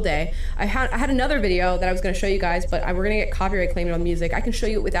every single day. I had another video that I was going to show you guys, but we're going to get copyright claimed on music. I can show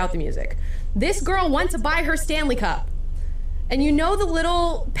you it without the music. This girl went to buy her Stanley Cup. And you know the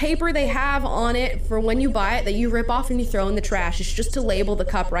little paper they have on it for when you buy it that you rip off and you throw in the trash. It's just to label the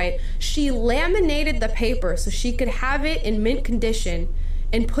cup, right? She laminated the paper so she could have it in mint condition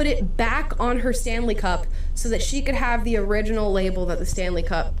and put it back on her Stanley Cup so that she could have the original label that the Stanley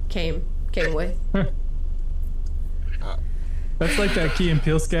Cup came with. That's like that Key and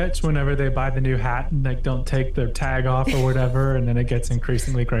Peele sketch whenever they buy the new hat and like don't take their tag off or whatever, and then it gets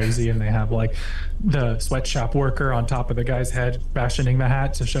increasingly crazy and they have like the sweatshop worker on top of the guy's head fashioning the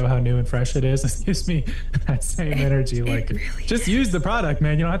hat to show how new and fresh it is. It gives me that same energy. Like, really just use the product,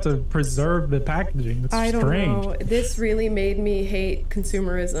 man. You don't have to preserve the packaging. It's strange. Know. This really made me hate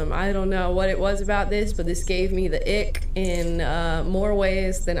consumerism. I don't know what it was about this, but this gave me the ick in more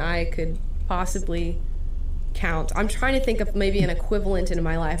ways than I could possibly count. I'm trying to think of maybe an equivalent in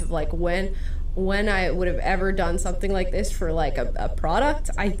my life of like when I would have ever done something like this for like a product.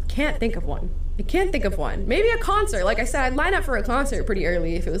 I can't think of one. Maybe a concert. Like I said, I'd line up for a concert pretty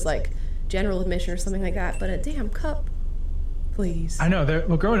early if it was like general admission or something like that, but a damn cup, please. I know.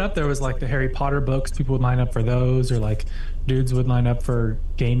 Well, growing up, there was like the Harry Potter books. People would line up for those, or like dudes would line up for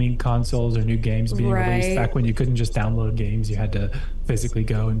gaming consoles or new games being released. Back when you couldn't just download games, you had to physically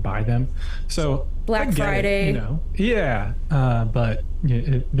go and buy them. So Black Friday, but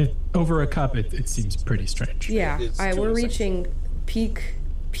over a cup, it seems pretty strange. Yeah, we're reaching peak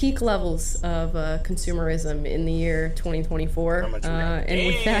levels of consumerism in the year 2024. And with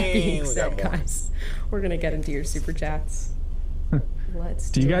that being said, guys, we're gonna get into your super chats.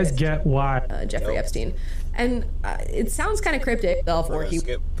 Let's do you guys get why Jeffrey Epstein? And it sounds kind of cryptic.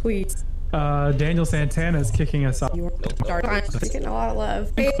 Please. Daniel Santana is kicking us off. Getting a lot of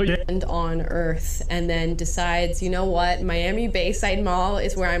love. And on Earth, and then decides, you know what, Miami Bayside Mall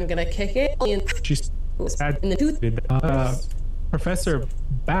is where I'm gonna kick it. She's Professor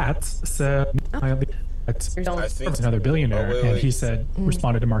Batts said another billionaire, and he said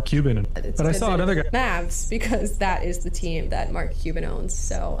responded to Mark Cuban. But I saw another guy. Mavs, because that is the team that Mark Cuban owns.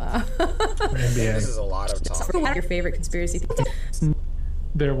 So this is a lot of talk. What are your favorite conspiracy theories?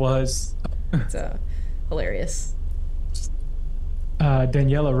 There was it's hilarious.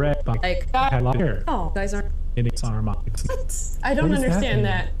 Daniela Ray had a lot of hair. Oh, guys aren't. It's on our mics. I don't understand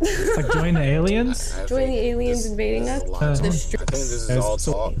that. Like join the aliens? Join the aliens invading us? I think this is all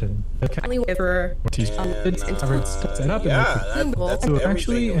talk.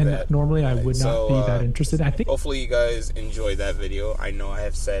 Actually, and normally I would not be that interested. I think. Hopefully you guys enjoyed that video. I know I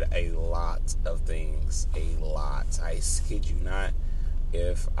have said a lot of things. A lot. I kid you not.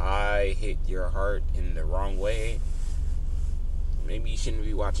 If I hit your heart in the wrong way, maybe you shouldn't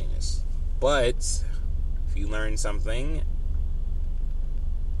be watching this. But if you learn something,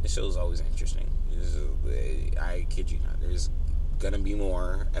 the show's always interesting. I kid you not. There's gonna be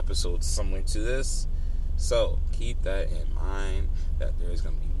more episodes similar to this, so keep that in mind, that there's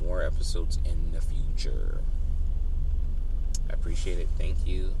gonna be more episodes in the future. I appreciate it. Thank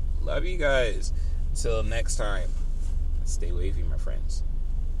you. Love you guys. Until next time, stay wavy, my friends.